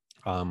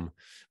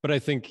 But I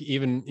think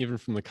even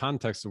from the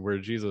context of where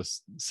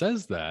Jesus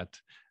says that,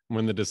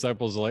 when the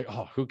disciples are like,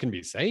 "Oh, who can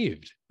be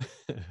saved?"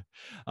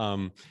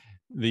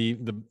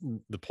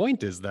 The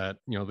point is that,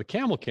 you know, the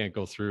camel can't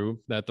go through,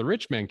 that the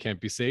rich man can't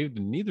be saved,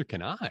 and neither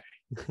can I.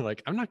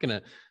 Like, I'm not going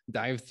to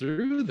dive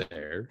through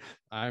there.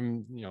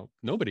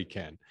 Nobody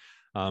can.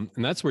 And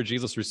that's where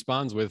Jesus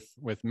responds with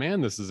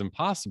man, this is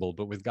impossible,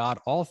 but with God,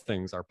 all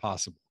things are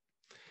possible.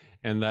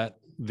 And that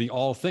the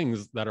all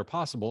things that are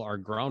possible are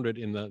grounded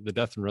in the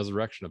death and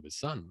resurrection of his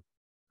son.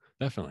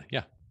 Definitely.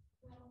 Yeah.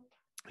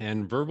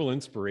 And verbal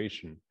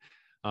inspiration.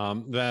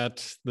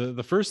 That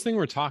the first thing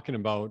we're talking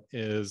about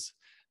is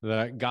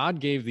that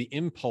God gave the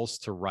impulse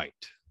to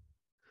write.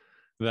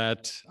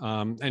 That,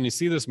 and you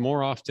see this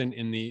more often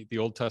in the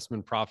Old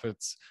Testament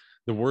prophets.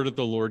 The word of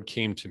the Lord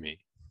came to me,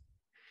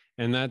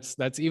 and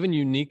that's even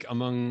unique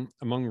among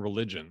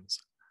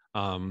religions,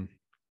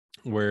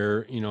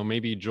 where, you know,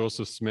 maybe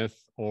Joseph Smith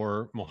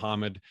or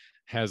Muhammad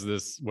has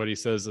this, what he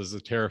says is a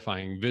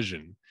terrifying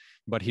vision,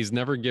 but he's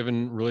never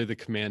given really the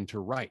command to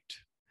write.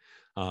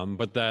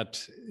 But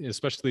that,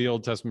 especially the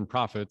Old Testament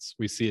prophets,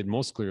 we see it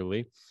most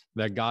clearly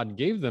that God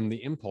gave them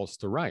the impulse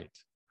to write.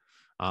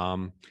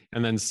 And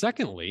then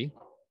secondly,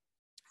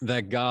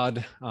 that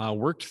God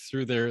worked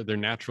through their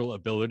natural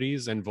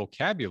abilities and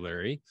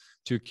vocabulary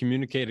to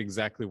communicate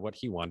exactly what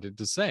he wanted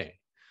to say.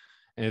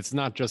 And it's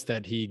not just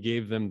that he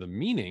gave them the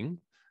meaning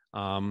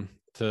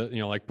to, you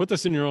know, like, put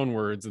this in your own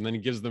words, and then he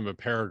gives them a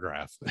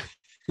paragraph,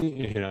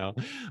 you know,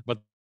 but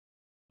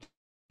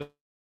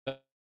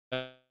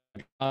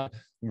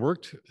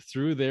worked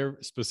through their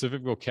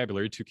specific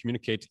vocabulary to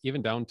communicate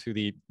even down to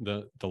the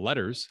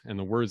letters and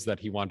the words that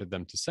he wanted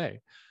them to say,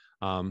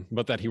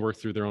 but that he worked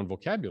through their own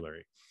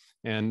vocabulary.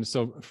 And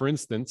so, for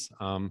instance,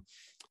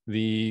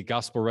 the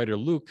gospel writer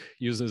Luke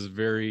uses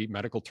very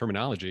medical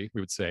terminology,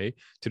 we would say,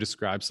 to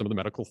describe some of the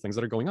medical things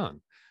that are going on.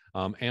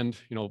 And,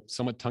 you know,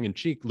 somewhat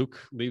tongue-in-cheek,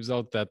 Luke leaves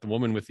out that the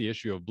woman with the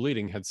issue of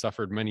bleeding had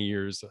suffered many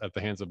years at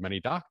the hands of many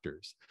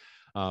doctors,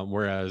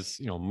 whereas,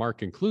 you know,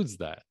 Mark includes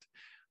that.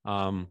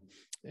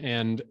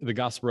 And the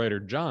gospel writer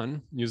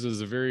John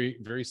uses a very,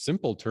 very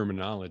simple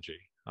terminology.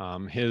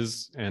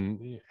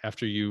 And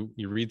after you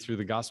read through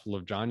the Gospel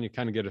of John, you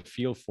kind of get a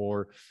feel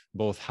for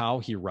both how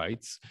he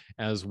writes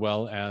as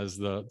well as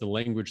the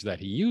language that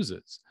he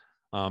uses.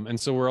 And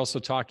so we're also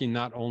talking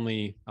not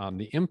only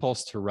the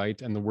impulse to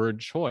write and the word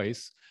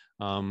choice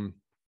and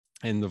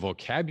the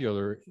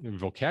vocabulary,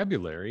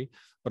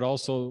 but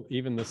also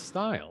even the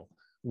style,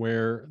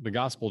 where the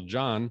Gospel of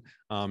John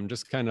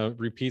just kind of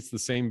repeats the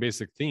same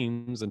basic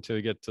themes until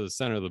you get to the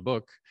center of the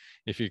book.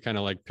 If you kind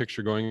of like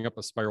picture going up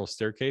a spiral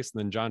staircase, and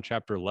then John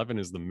chapter 11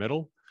 is the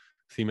middle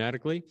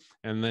thematically,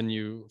 and then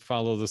you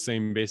follow the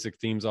same basic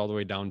themes all the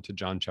way down to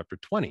John chapter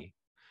 20.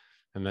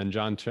 And then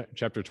John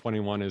chapter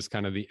 21 is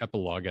kind of the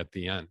epilogue at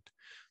the end.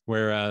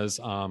 Whereas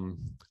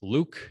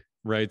Luke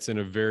writes in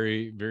a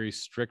very, very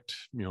strict,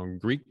 you know,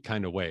 Greek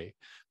kind of way.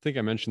 I think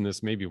I mentioned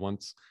this maybe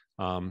once,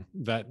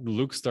 that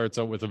Luke starts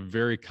out with a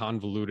very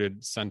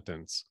convoluted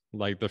sentence.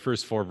 Like the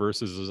first 4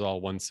 verses is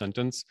all one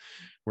sentence,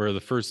 where the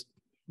first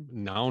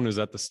noun is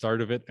at the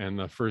start of it and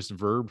the first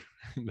verb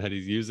that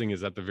he's using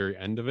is at the very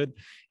end of it.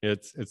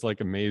 It's like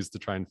a maze to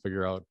try and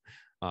figure out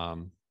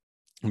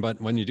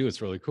but when you do,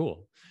 it's really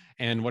cool.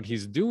 And what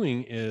he's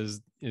doing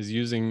is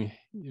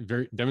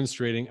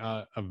demonstrating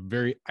a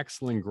very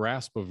excellent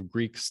grasp of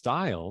Greek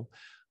style.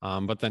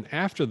 But then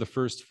after the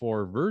first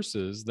 4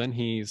 verses, then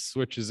he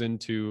switches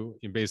into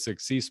a basic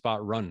C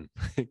spot run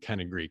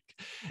kind of Greek,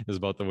 is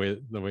about the way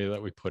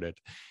that we put it.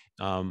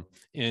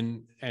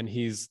 And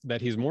he's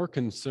more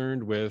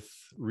concerned with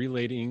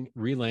relaying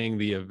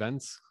the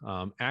events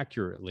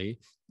accurately,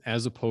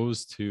 as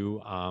opposed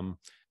to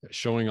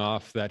showing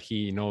off that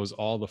he knows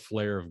all the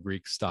flair of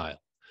Greek style.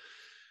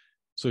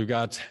 So we've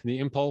got the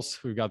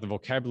impulse, we've got the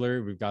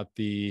vocabulary, we've got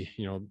the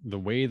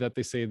way that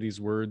they say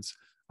these words,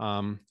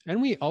 and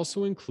we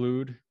also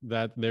include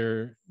that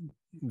there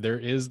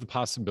is the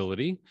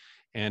possibility,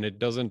 and it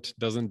doesn't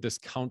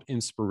discount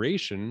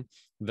inspiration,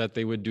 that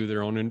they would do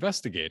their own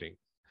investigating,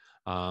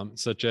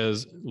 such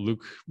as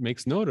Luke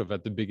makes note of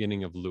at the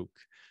beginning of Luke,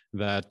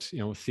 that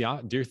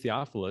dear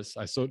Theophilus,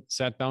 I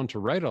sat down to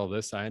write all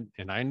this, and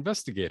I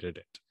investigated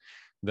it.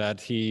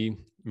 That he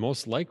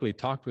most likely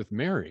talked with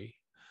Mary,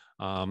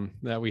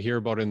 that we hear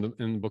about in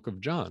the book of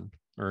John,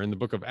 or in the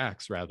book of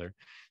Acts rather,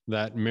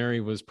 that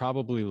Mary was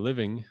probably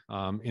living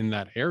in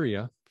that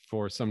area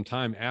for some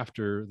time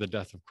after the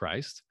death of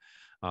Christ,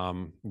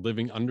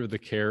 living under the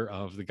care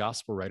of the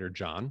gospel writer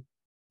John,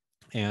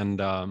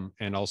 and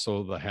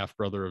also the half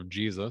brother of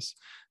Jesus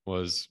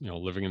was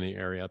living in the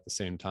area at the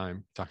same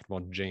time. Talking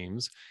about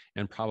James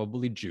and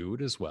probably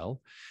Jude as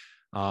well.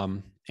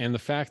 And the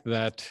fact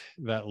that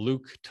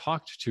Luke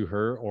talked to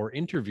her or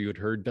interviewed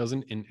her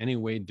doesn't in any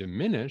way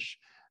diminish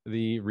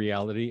the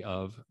reality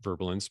of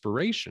verbal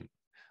inspiration,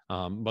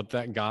 but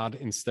that God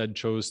instead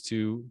chose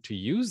to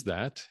use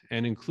that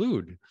and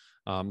include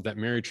that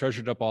Mary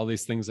treasured up all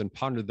these things and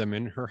pondered them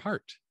in her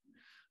heart,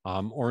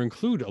 or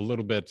include a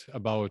little bit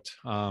about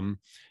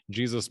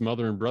Jesus'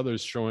 mother and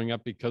brothers showing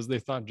up because they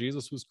thought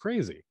Jesus was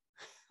crazy.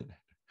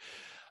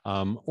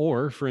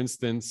 Or, for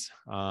instance,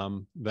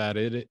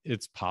 that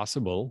it's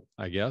possible,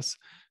 I guess,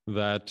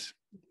 that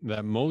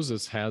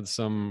Moses had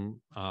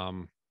some,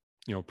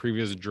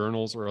 previous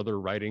journals or other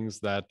writings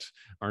that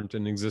aren't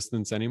in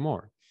existence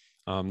anymore.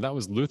 That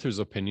was Luther's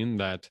opinion,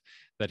 that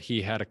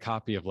he had a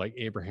copy of like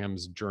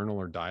Abraham's journal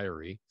or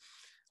diary,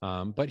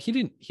 but he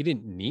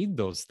didn't need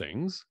those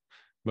things.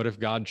 But if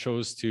God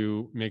chose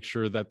to make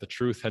sure that the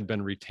truth had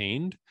been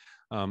retained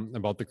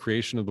about the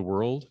creation of the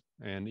world,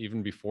 and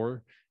even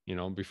before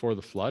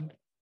the flood,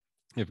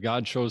 if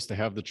God chose to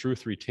have the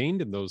truth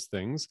retained in those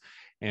things,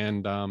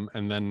 and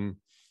then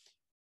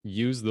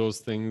use those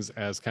things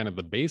as kind of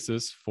the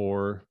basis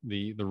for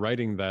the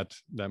writing that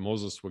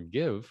Moses would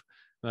give,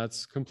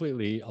 that's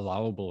completely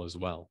allowable as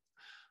well.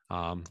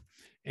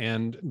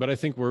 But I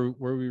think where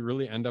we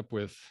really end up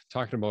with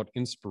talking about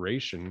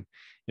inspiration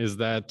is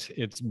that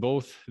it's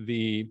both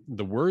the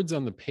words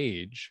on the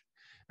page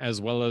as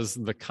well as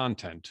the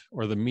content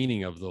or the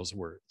meaning of those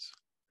words.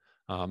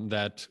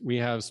 That we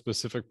have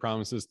specific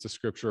promises to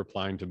Scripture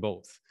applying to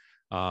both.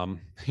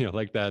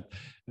 Like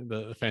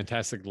the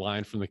fantastic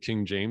line from the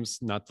King James,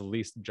 not the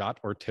least jot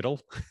or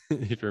tittle,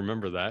 if you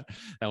remember that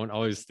one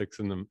always sticks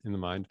in the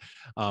mind.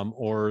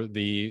 Or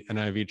the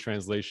NIV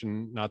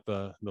translation, not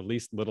the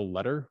least little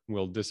letter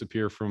will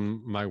disappear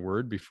from my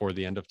word before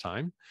the end of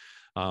time.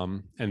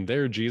 And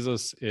there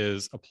Jesus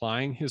is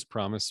applying his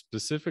promise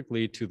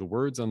specifically to the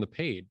words on the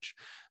page,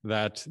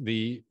 that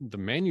the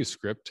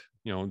manuscript,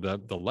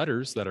 the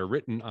letters that are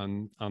written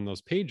on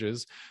those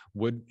pages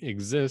would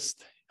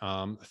exist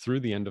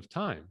through the end of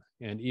time,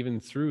 and even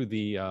through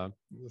the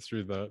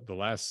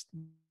last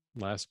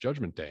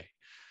judgment day,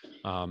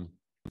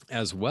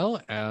 as well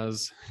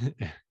as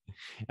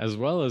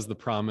the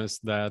promise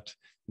that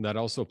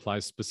also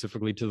applies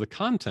specifically to the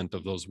content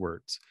of those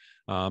words.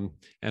 And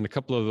a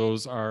couple of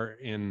those are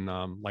in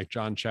like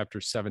John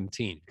chapter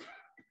 17,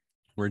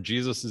 where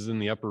Jesus is in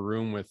the upper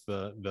room with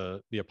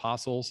the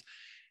apostles,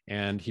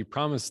 and he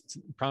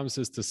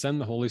promises to send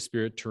the Holy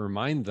Spirit to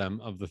remind them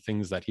of the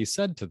things that he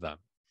said to them.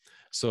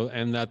 So,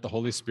 and that the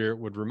Holy Spirit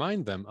would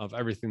remind them of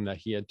everything that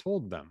he had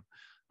told them.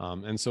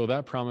 And so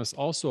that promise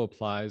also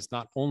applies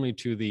not only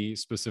to the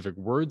specific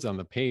words on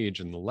the page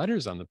and the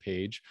letters on the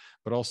page,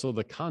 but also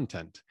the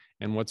content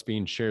and what's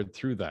being shared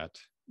through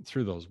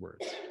those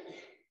words.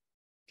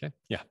 Okay.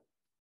 Yeah.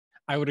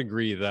 I would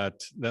agree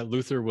that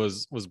Luther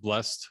was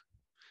blessed.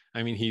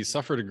 I mean, he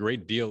suffered a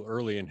great deal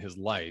early in his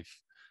life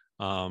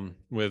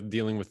with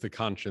dealing with the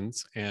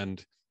conscience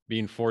and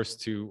being forced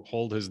to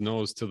hold his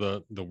nose to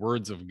the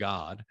words of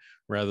God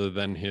rather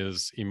than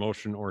his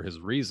emotion or his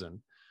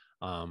reason.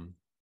 And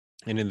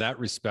in that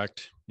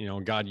respect,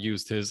 God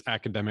used his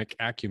academic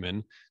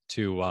acumen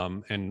to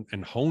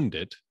and honed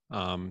it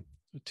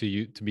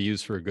to be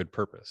used for a good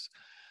purpose.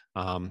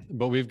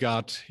 But we've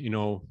got,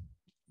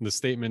 the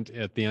statement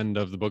at the end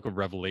of the book of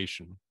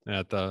Revelation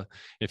that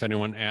if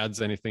anyone adds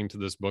anything to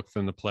this book,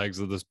 then the plagues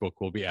of this book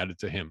will be added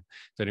to him.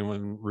 If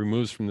anyone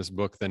removes from this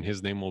book, then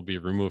his name will be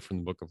removed from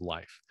the book of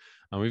life.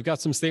 We've got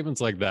some statements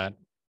like that,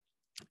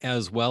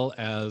 as well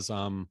as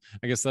I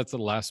guess that's the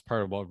last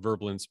part about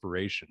verbal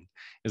inspiration,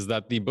 is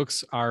that the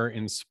books are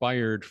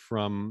inspired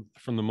from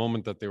the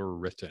moment that they were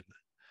written.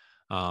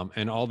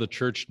 And all the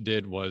church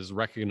did was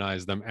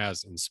recognize them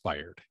as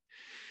inspired.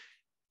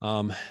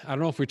 I don't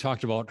know if we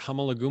talked about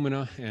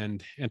homolegumena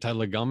and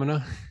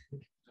antilegomena.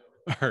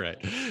 All right.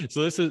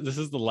 So this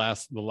is the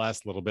last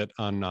little bit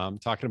on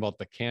talking about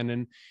the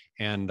canon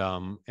and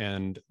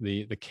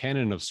the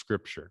canon of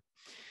Scripture.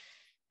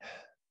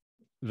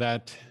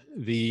 That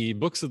the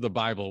books of the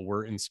Bible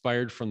were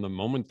inspired from the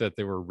moment that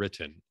they were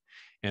written,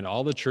 and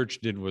all the church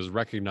did was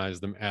recognize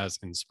them as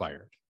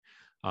inspired.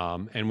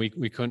 And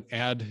we couldn't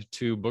add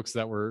to books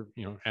that were,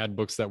 add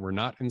books that were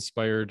not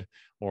inspired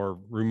or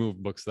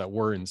remove books that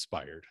were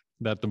inspired.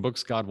 That the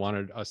books God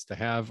wanted us to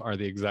have are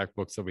the exact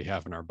books that we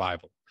have in our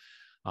Bible.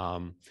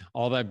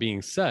 All that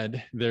being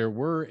said, there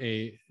were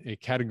a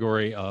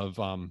category of,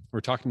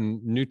 we're talking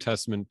New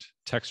Testament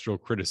textual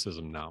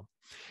criticism now.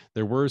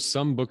 There were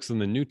some books in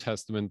the New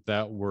Testament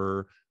that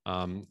were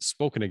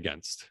spoken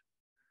against,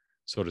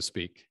 so to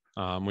speak,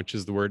 which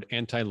is the word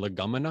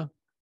antilegomena.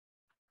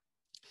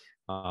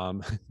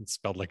 It's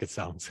spelled like it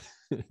sounds.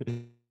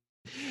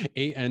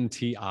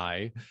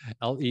 ANTILEGOMENA.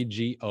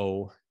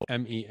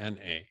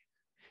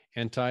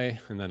 Anti,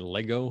 and then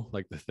Lego,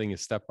 like the thing you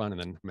step on, and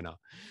then mena.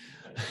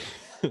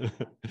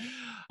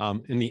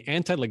 In the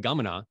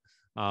antilegomena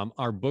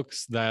are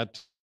books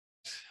that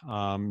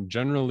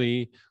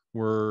generally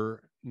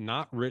were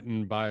not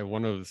written by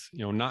one of,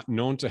 not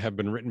known to have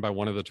been written by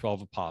one of the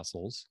 12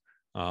 apostles,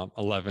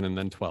 11 and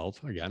then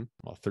 12 again,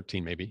 well,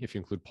 13 maybe if you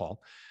include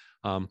Paul,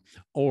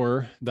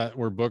 or that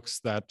were books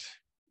that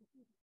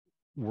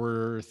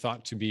were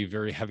thought to be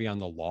very heavy on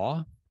the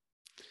law,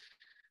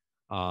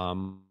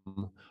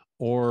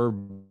 or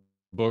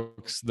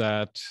books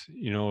that,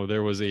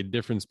 there was a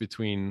difference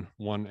between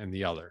one and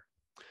the other.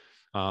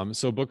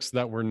 So books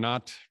that were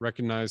not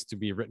recognized to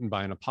be written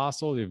by an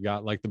apostle, you've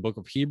got like the book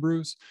of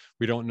Hebrews.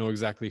 We don't know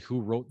exactly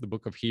who wrote the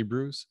book of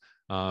Hebrews.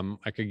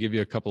 I could give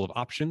you a couple of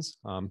options.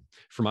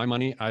 For my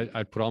money,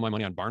 I'd put all my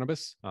money on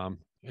Barnabas,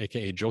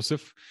 aka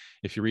Joseph.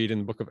 If you read in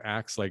the book of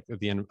Acts, like at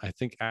the end, I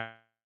think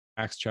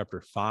Acts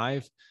chapter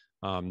 5,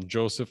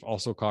 Joseph,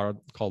 also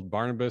called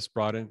Barnabas,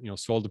 brought in,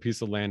 sold a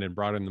piece of land and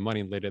brought in the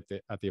money and laid it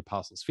at the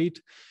apostles'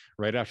 feet.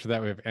 Right after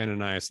that, we have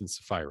Ananias and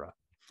Sapphira.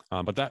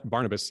 But that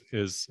Barnabas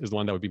is the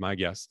one that would be my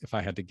guess if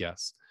I had to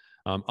guess.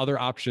 Other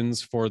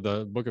options for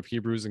the book of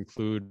Hebrews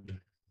include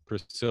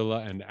Priscilla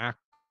and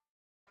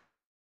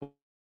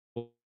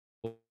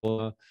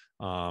Aquila,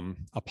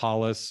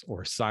 Apollos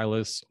or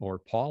Silas or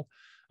Paul.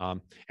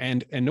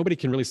 And nobody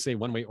can really say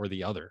one way or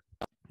the other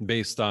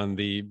based on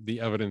the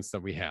evidence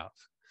that we have.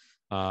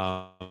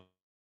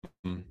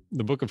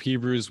 The book of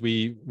Hebrews,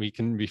 we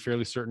can be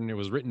fairly certain it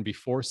was written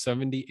before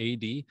 70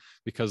 AD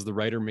because the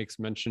writer makes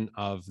mention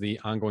of the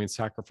ongoing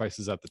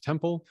sacrifices at the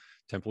temple.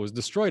 The temple was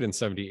destroyed in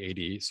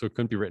 70 AD, so it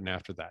couldn't be written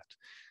after that.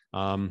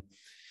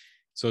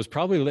 So it's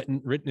probably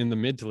written in the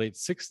mid to late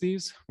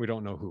 60s. We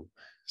don't know who.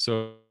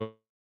 So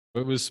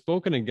it was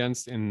spoken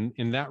against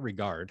in that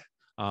regard.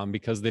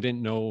 Because they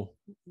didn't know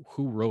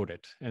who wrote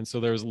it. And so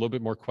there was a little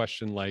bit more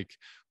question, like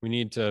we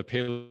need to pay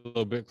a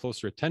little bit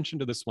closer attention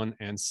to this one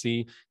and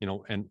see,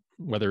 and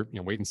whether,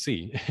 wait and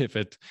see if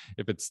it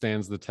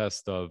stands the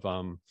test of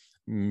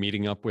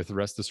meeting up with the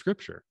rest of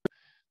Scripture.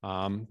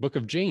 Book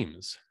of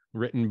James,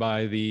 written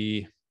by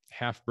the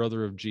half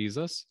brother of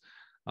Jesus.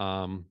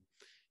 There's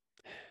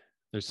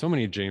so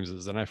many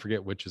Jameses and I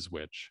forget which is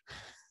which.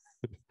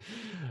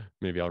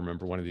 Maybe I'll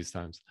remember one of these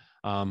times.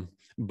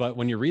 But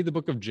when you read the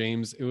book of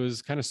James, it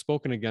was kind of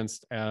spoken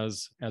against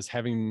as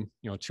having,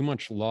 too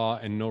much law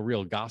and no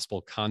real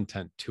gospel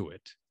content to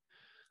it.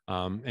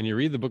 And you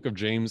read the book of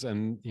James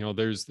and,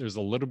 there's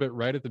a little bit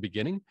right at the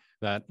beginning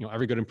that,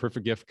 every good and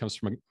perfect gift comes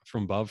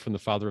from above, from the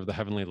Father of the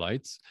heavenly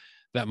lights.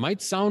 That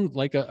might sound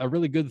like a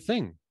really good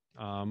thing,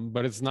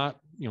 but it's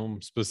not,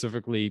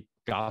 specifically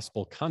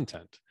gospel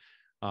content.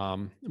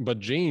 But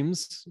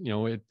James,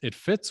 it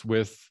fits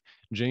with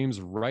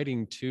James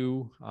writing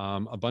to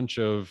a bunch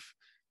of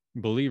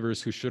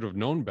believers who should have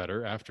known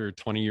better after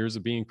 20 years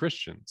of being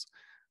Christians.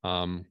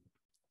 And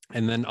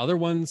then other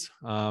ones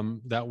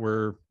that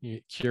were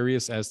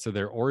curious as to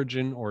their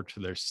origin or to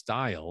their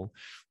style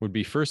would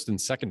be 1st and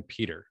 2nd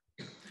Peter,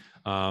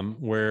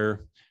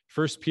 where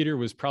 1st Peter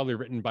was probably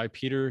written by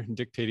Peter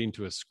dictating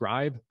to a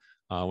scribe,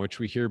 which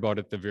we hear about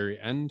at the very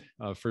end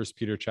of 1st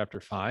Peter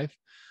chapter 5.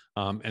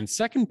 And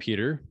 2nd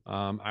Peter,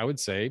 I would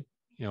say,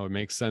 it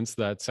makes sense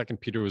that 2nd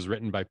Peter was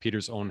written by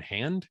Peter's own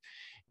hand,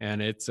 and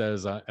it's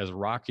as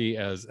rocky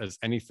as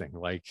anything.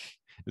 Like,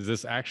 is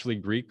this actually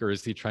Greek, or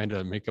is he trying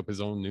to make up his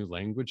own new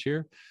language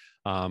here?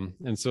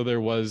 And so there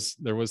was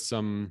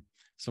some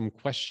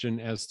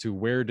question as to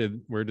where did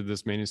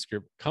this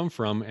manuscript come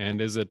from, and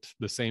is it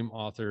the same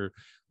author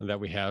that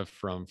we have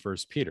from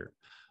 1st Peter?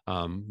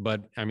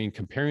 But I mean,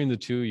 comparing the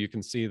two, you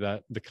can see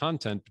that the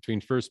content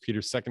between 1st Peter,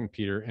 2nd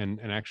Peter,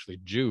 and actually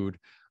Jude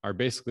are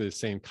basically the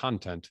same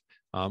content,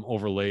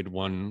 overlaid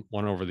one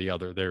over the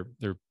other.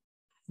 They're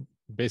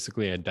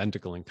basically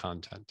identical in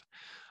content.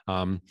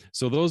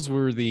 So those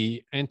were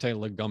the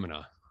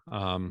antilegomena.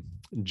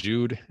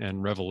 Jude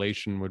and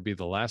Revelation would be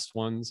the last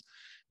ones.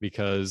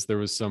 because there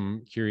was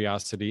some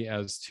curiosity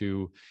as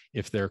to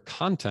if their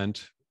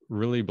content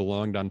really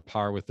belonged on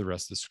par with the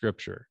rest of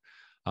Scripture.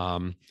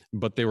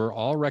 But they were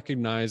all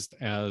recognized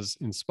as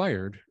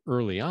inspired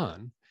early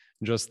on,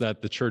 just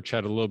that the church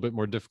had a little bit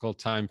more difficult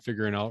time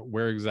figuring out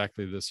where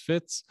exactly this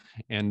fits,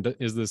 and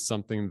is this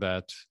something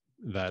that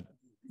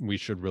we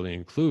should really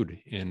include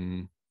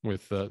in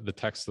with the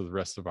text of the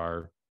rest of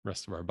our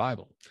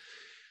Bible.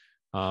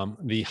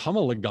 The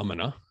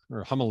Homilegumena,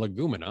 or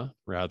Homilegumena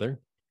rather,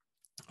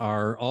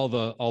 are all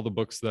the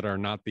books that are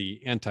not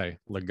the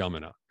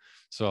anti-legumena.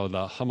 So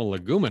the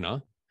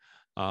Homilegumena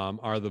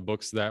are the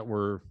books that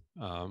were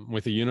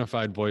with a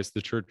unified voice.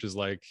 The church is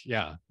like,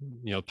 yeah,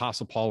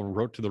 Apostle Paul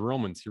wrote to the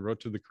Romans, he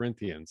wrote to the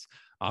Corinthians.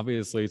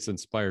 Obviously, it's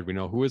inspired. We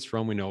know who it's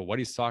from. We know what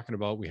he's talking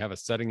about. We have a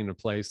setting and a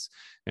place,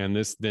 and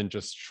this didn't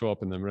just show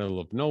up in the middle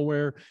of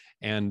nowhere.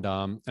 And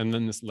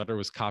then this letter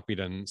was copied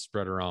and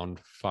spread around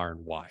far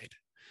and wide.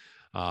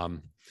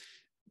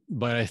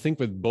 But I think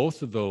with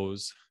both of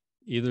those,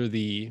 either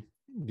the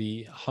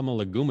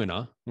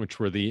Homilegumena, which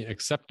were the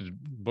accepted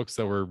books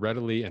that were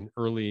readily and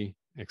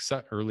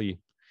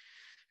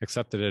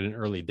accepted at an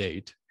early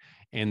date,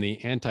 and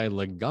the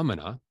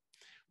anti-legumena,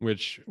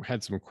 which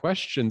had some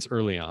questions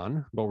early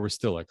on, but were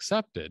still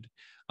accepted.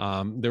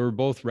 They were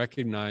both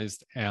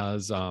recognized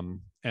as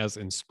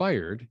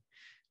inspired,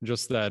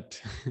 just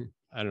that,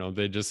 I don't know,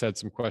 they just had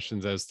some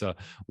questions as to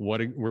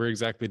where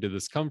exactly did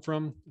this come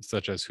from,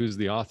 such as who's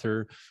the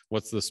author,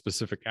 what's the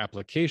specific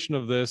application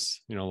of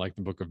this, like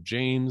the book of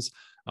James.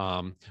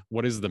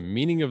 What is the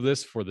meaning of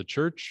this for the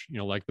church?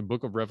 Like the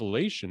book of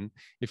Revelation.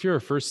 If you're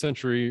a first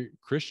century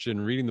Christian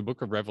reading the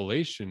book of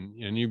Revelation,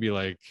 and you'd be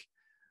like,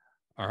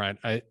 all right,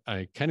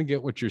 I kind of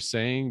get what you're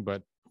saying,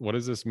 but what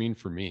does this mean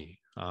for me?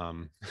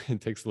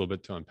 It takes a little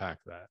bit to unpack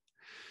that.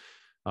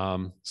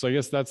 So I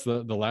guess that's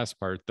the last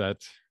part that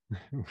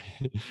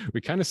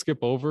we kind of skip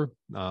over,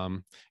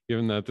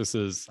 given that this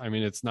is,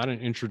 it's not an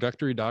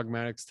introductory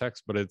dogmatics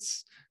text, but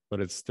it's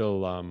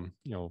still,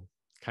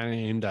 kind of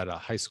aimed at a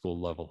high school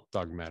level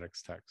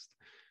dogmatics text.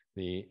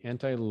 The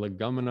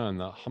anti-legumena and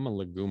the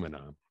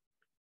Homilegumena.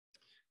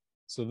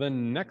 So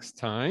then next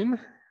time,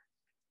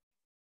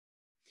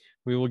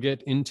 we will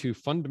get into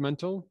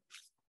fundamental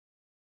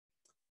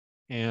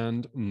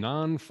and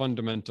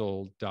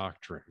non-fundamental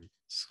doctrines.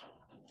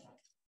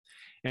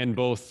 And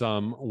both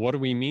what do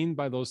we mean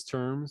by those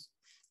terms,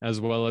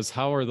 as well as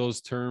how are those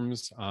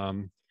terms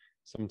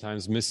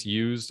sometimes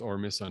misused or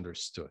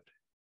misunderstood.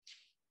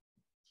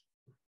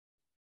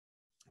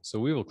 So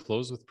we will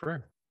close with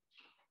prayer.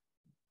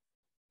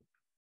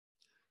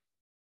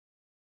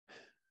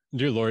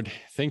 Dear Lord,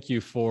 thank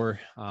you for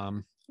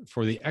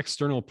the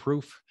external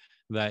proof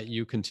that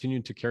you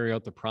continue to carry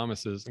out the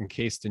promises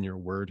encased in your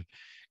word.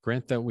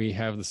 Grant that we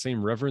have the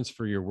same reverence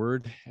for your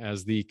word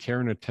as the care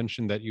and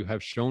attention that you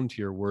have shown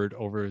to your word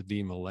over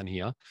the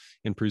millennia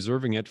in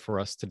preserving it for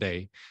us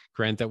today.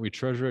 Grant that we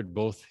treasure it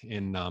both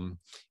in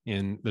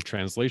the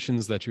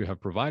translations that you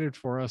have provided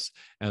for us,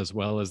 as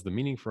well as the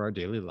meaning for our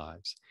daily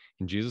lives.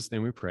 In Jesus'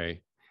 name we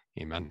pray,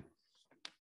 amen.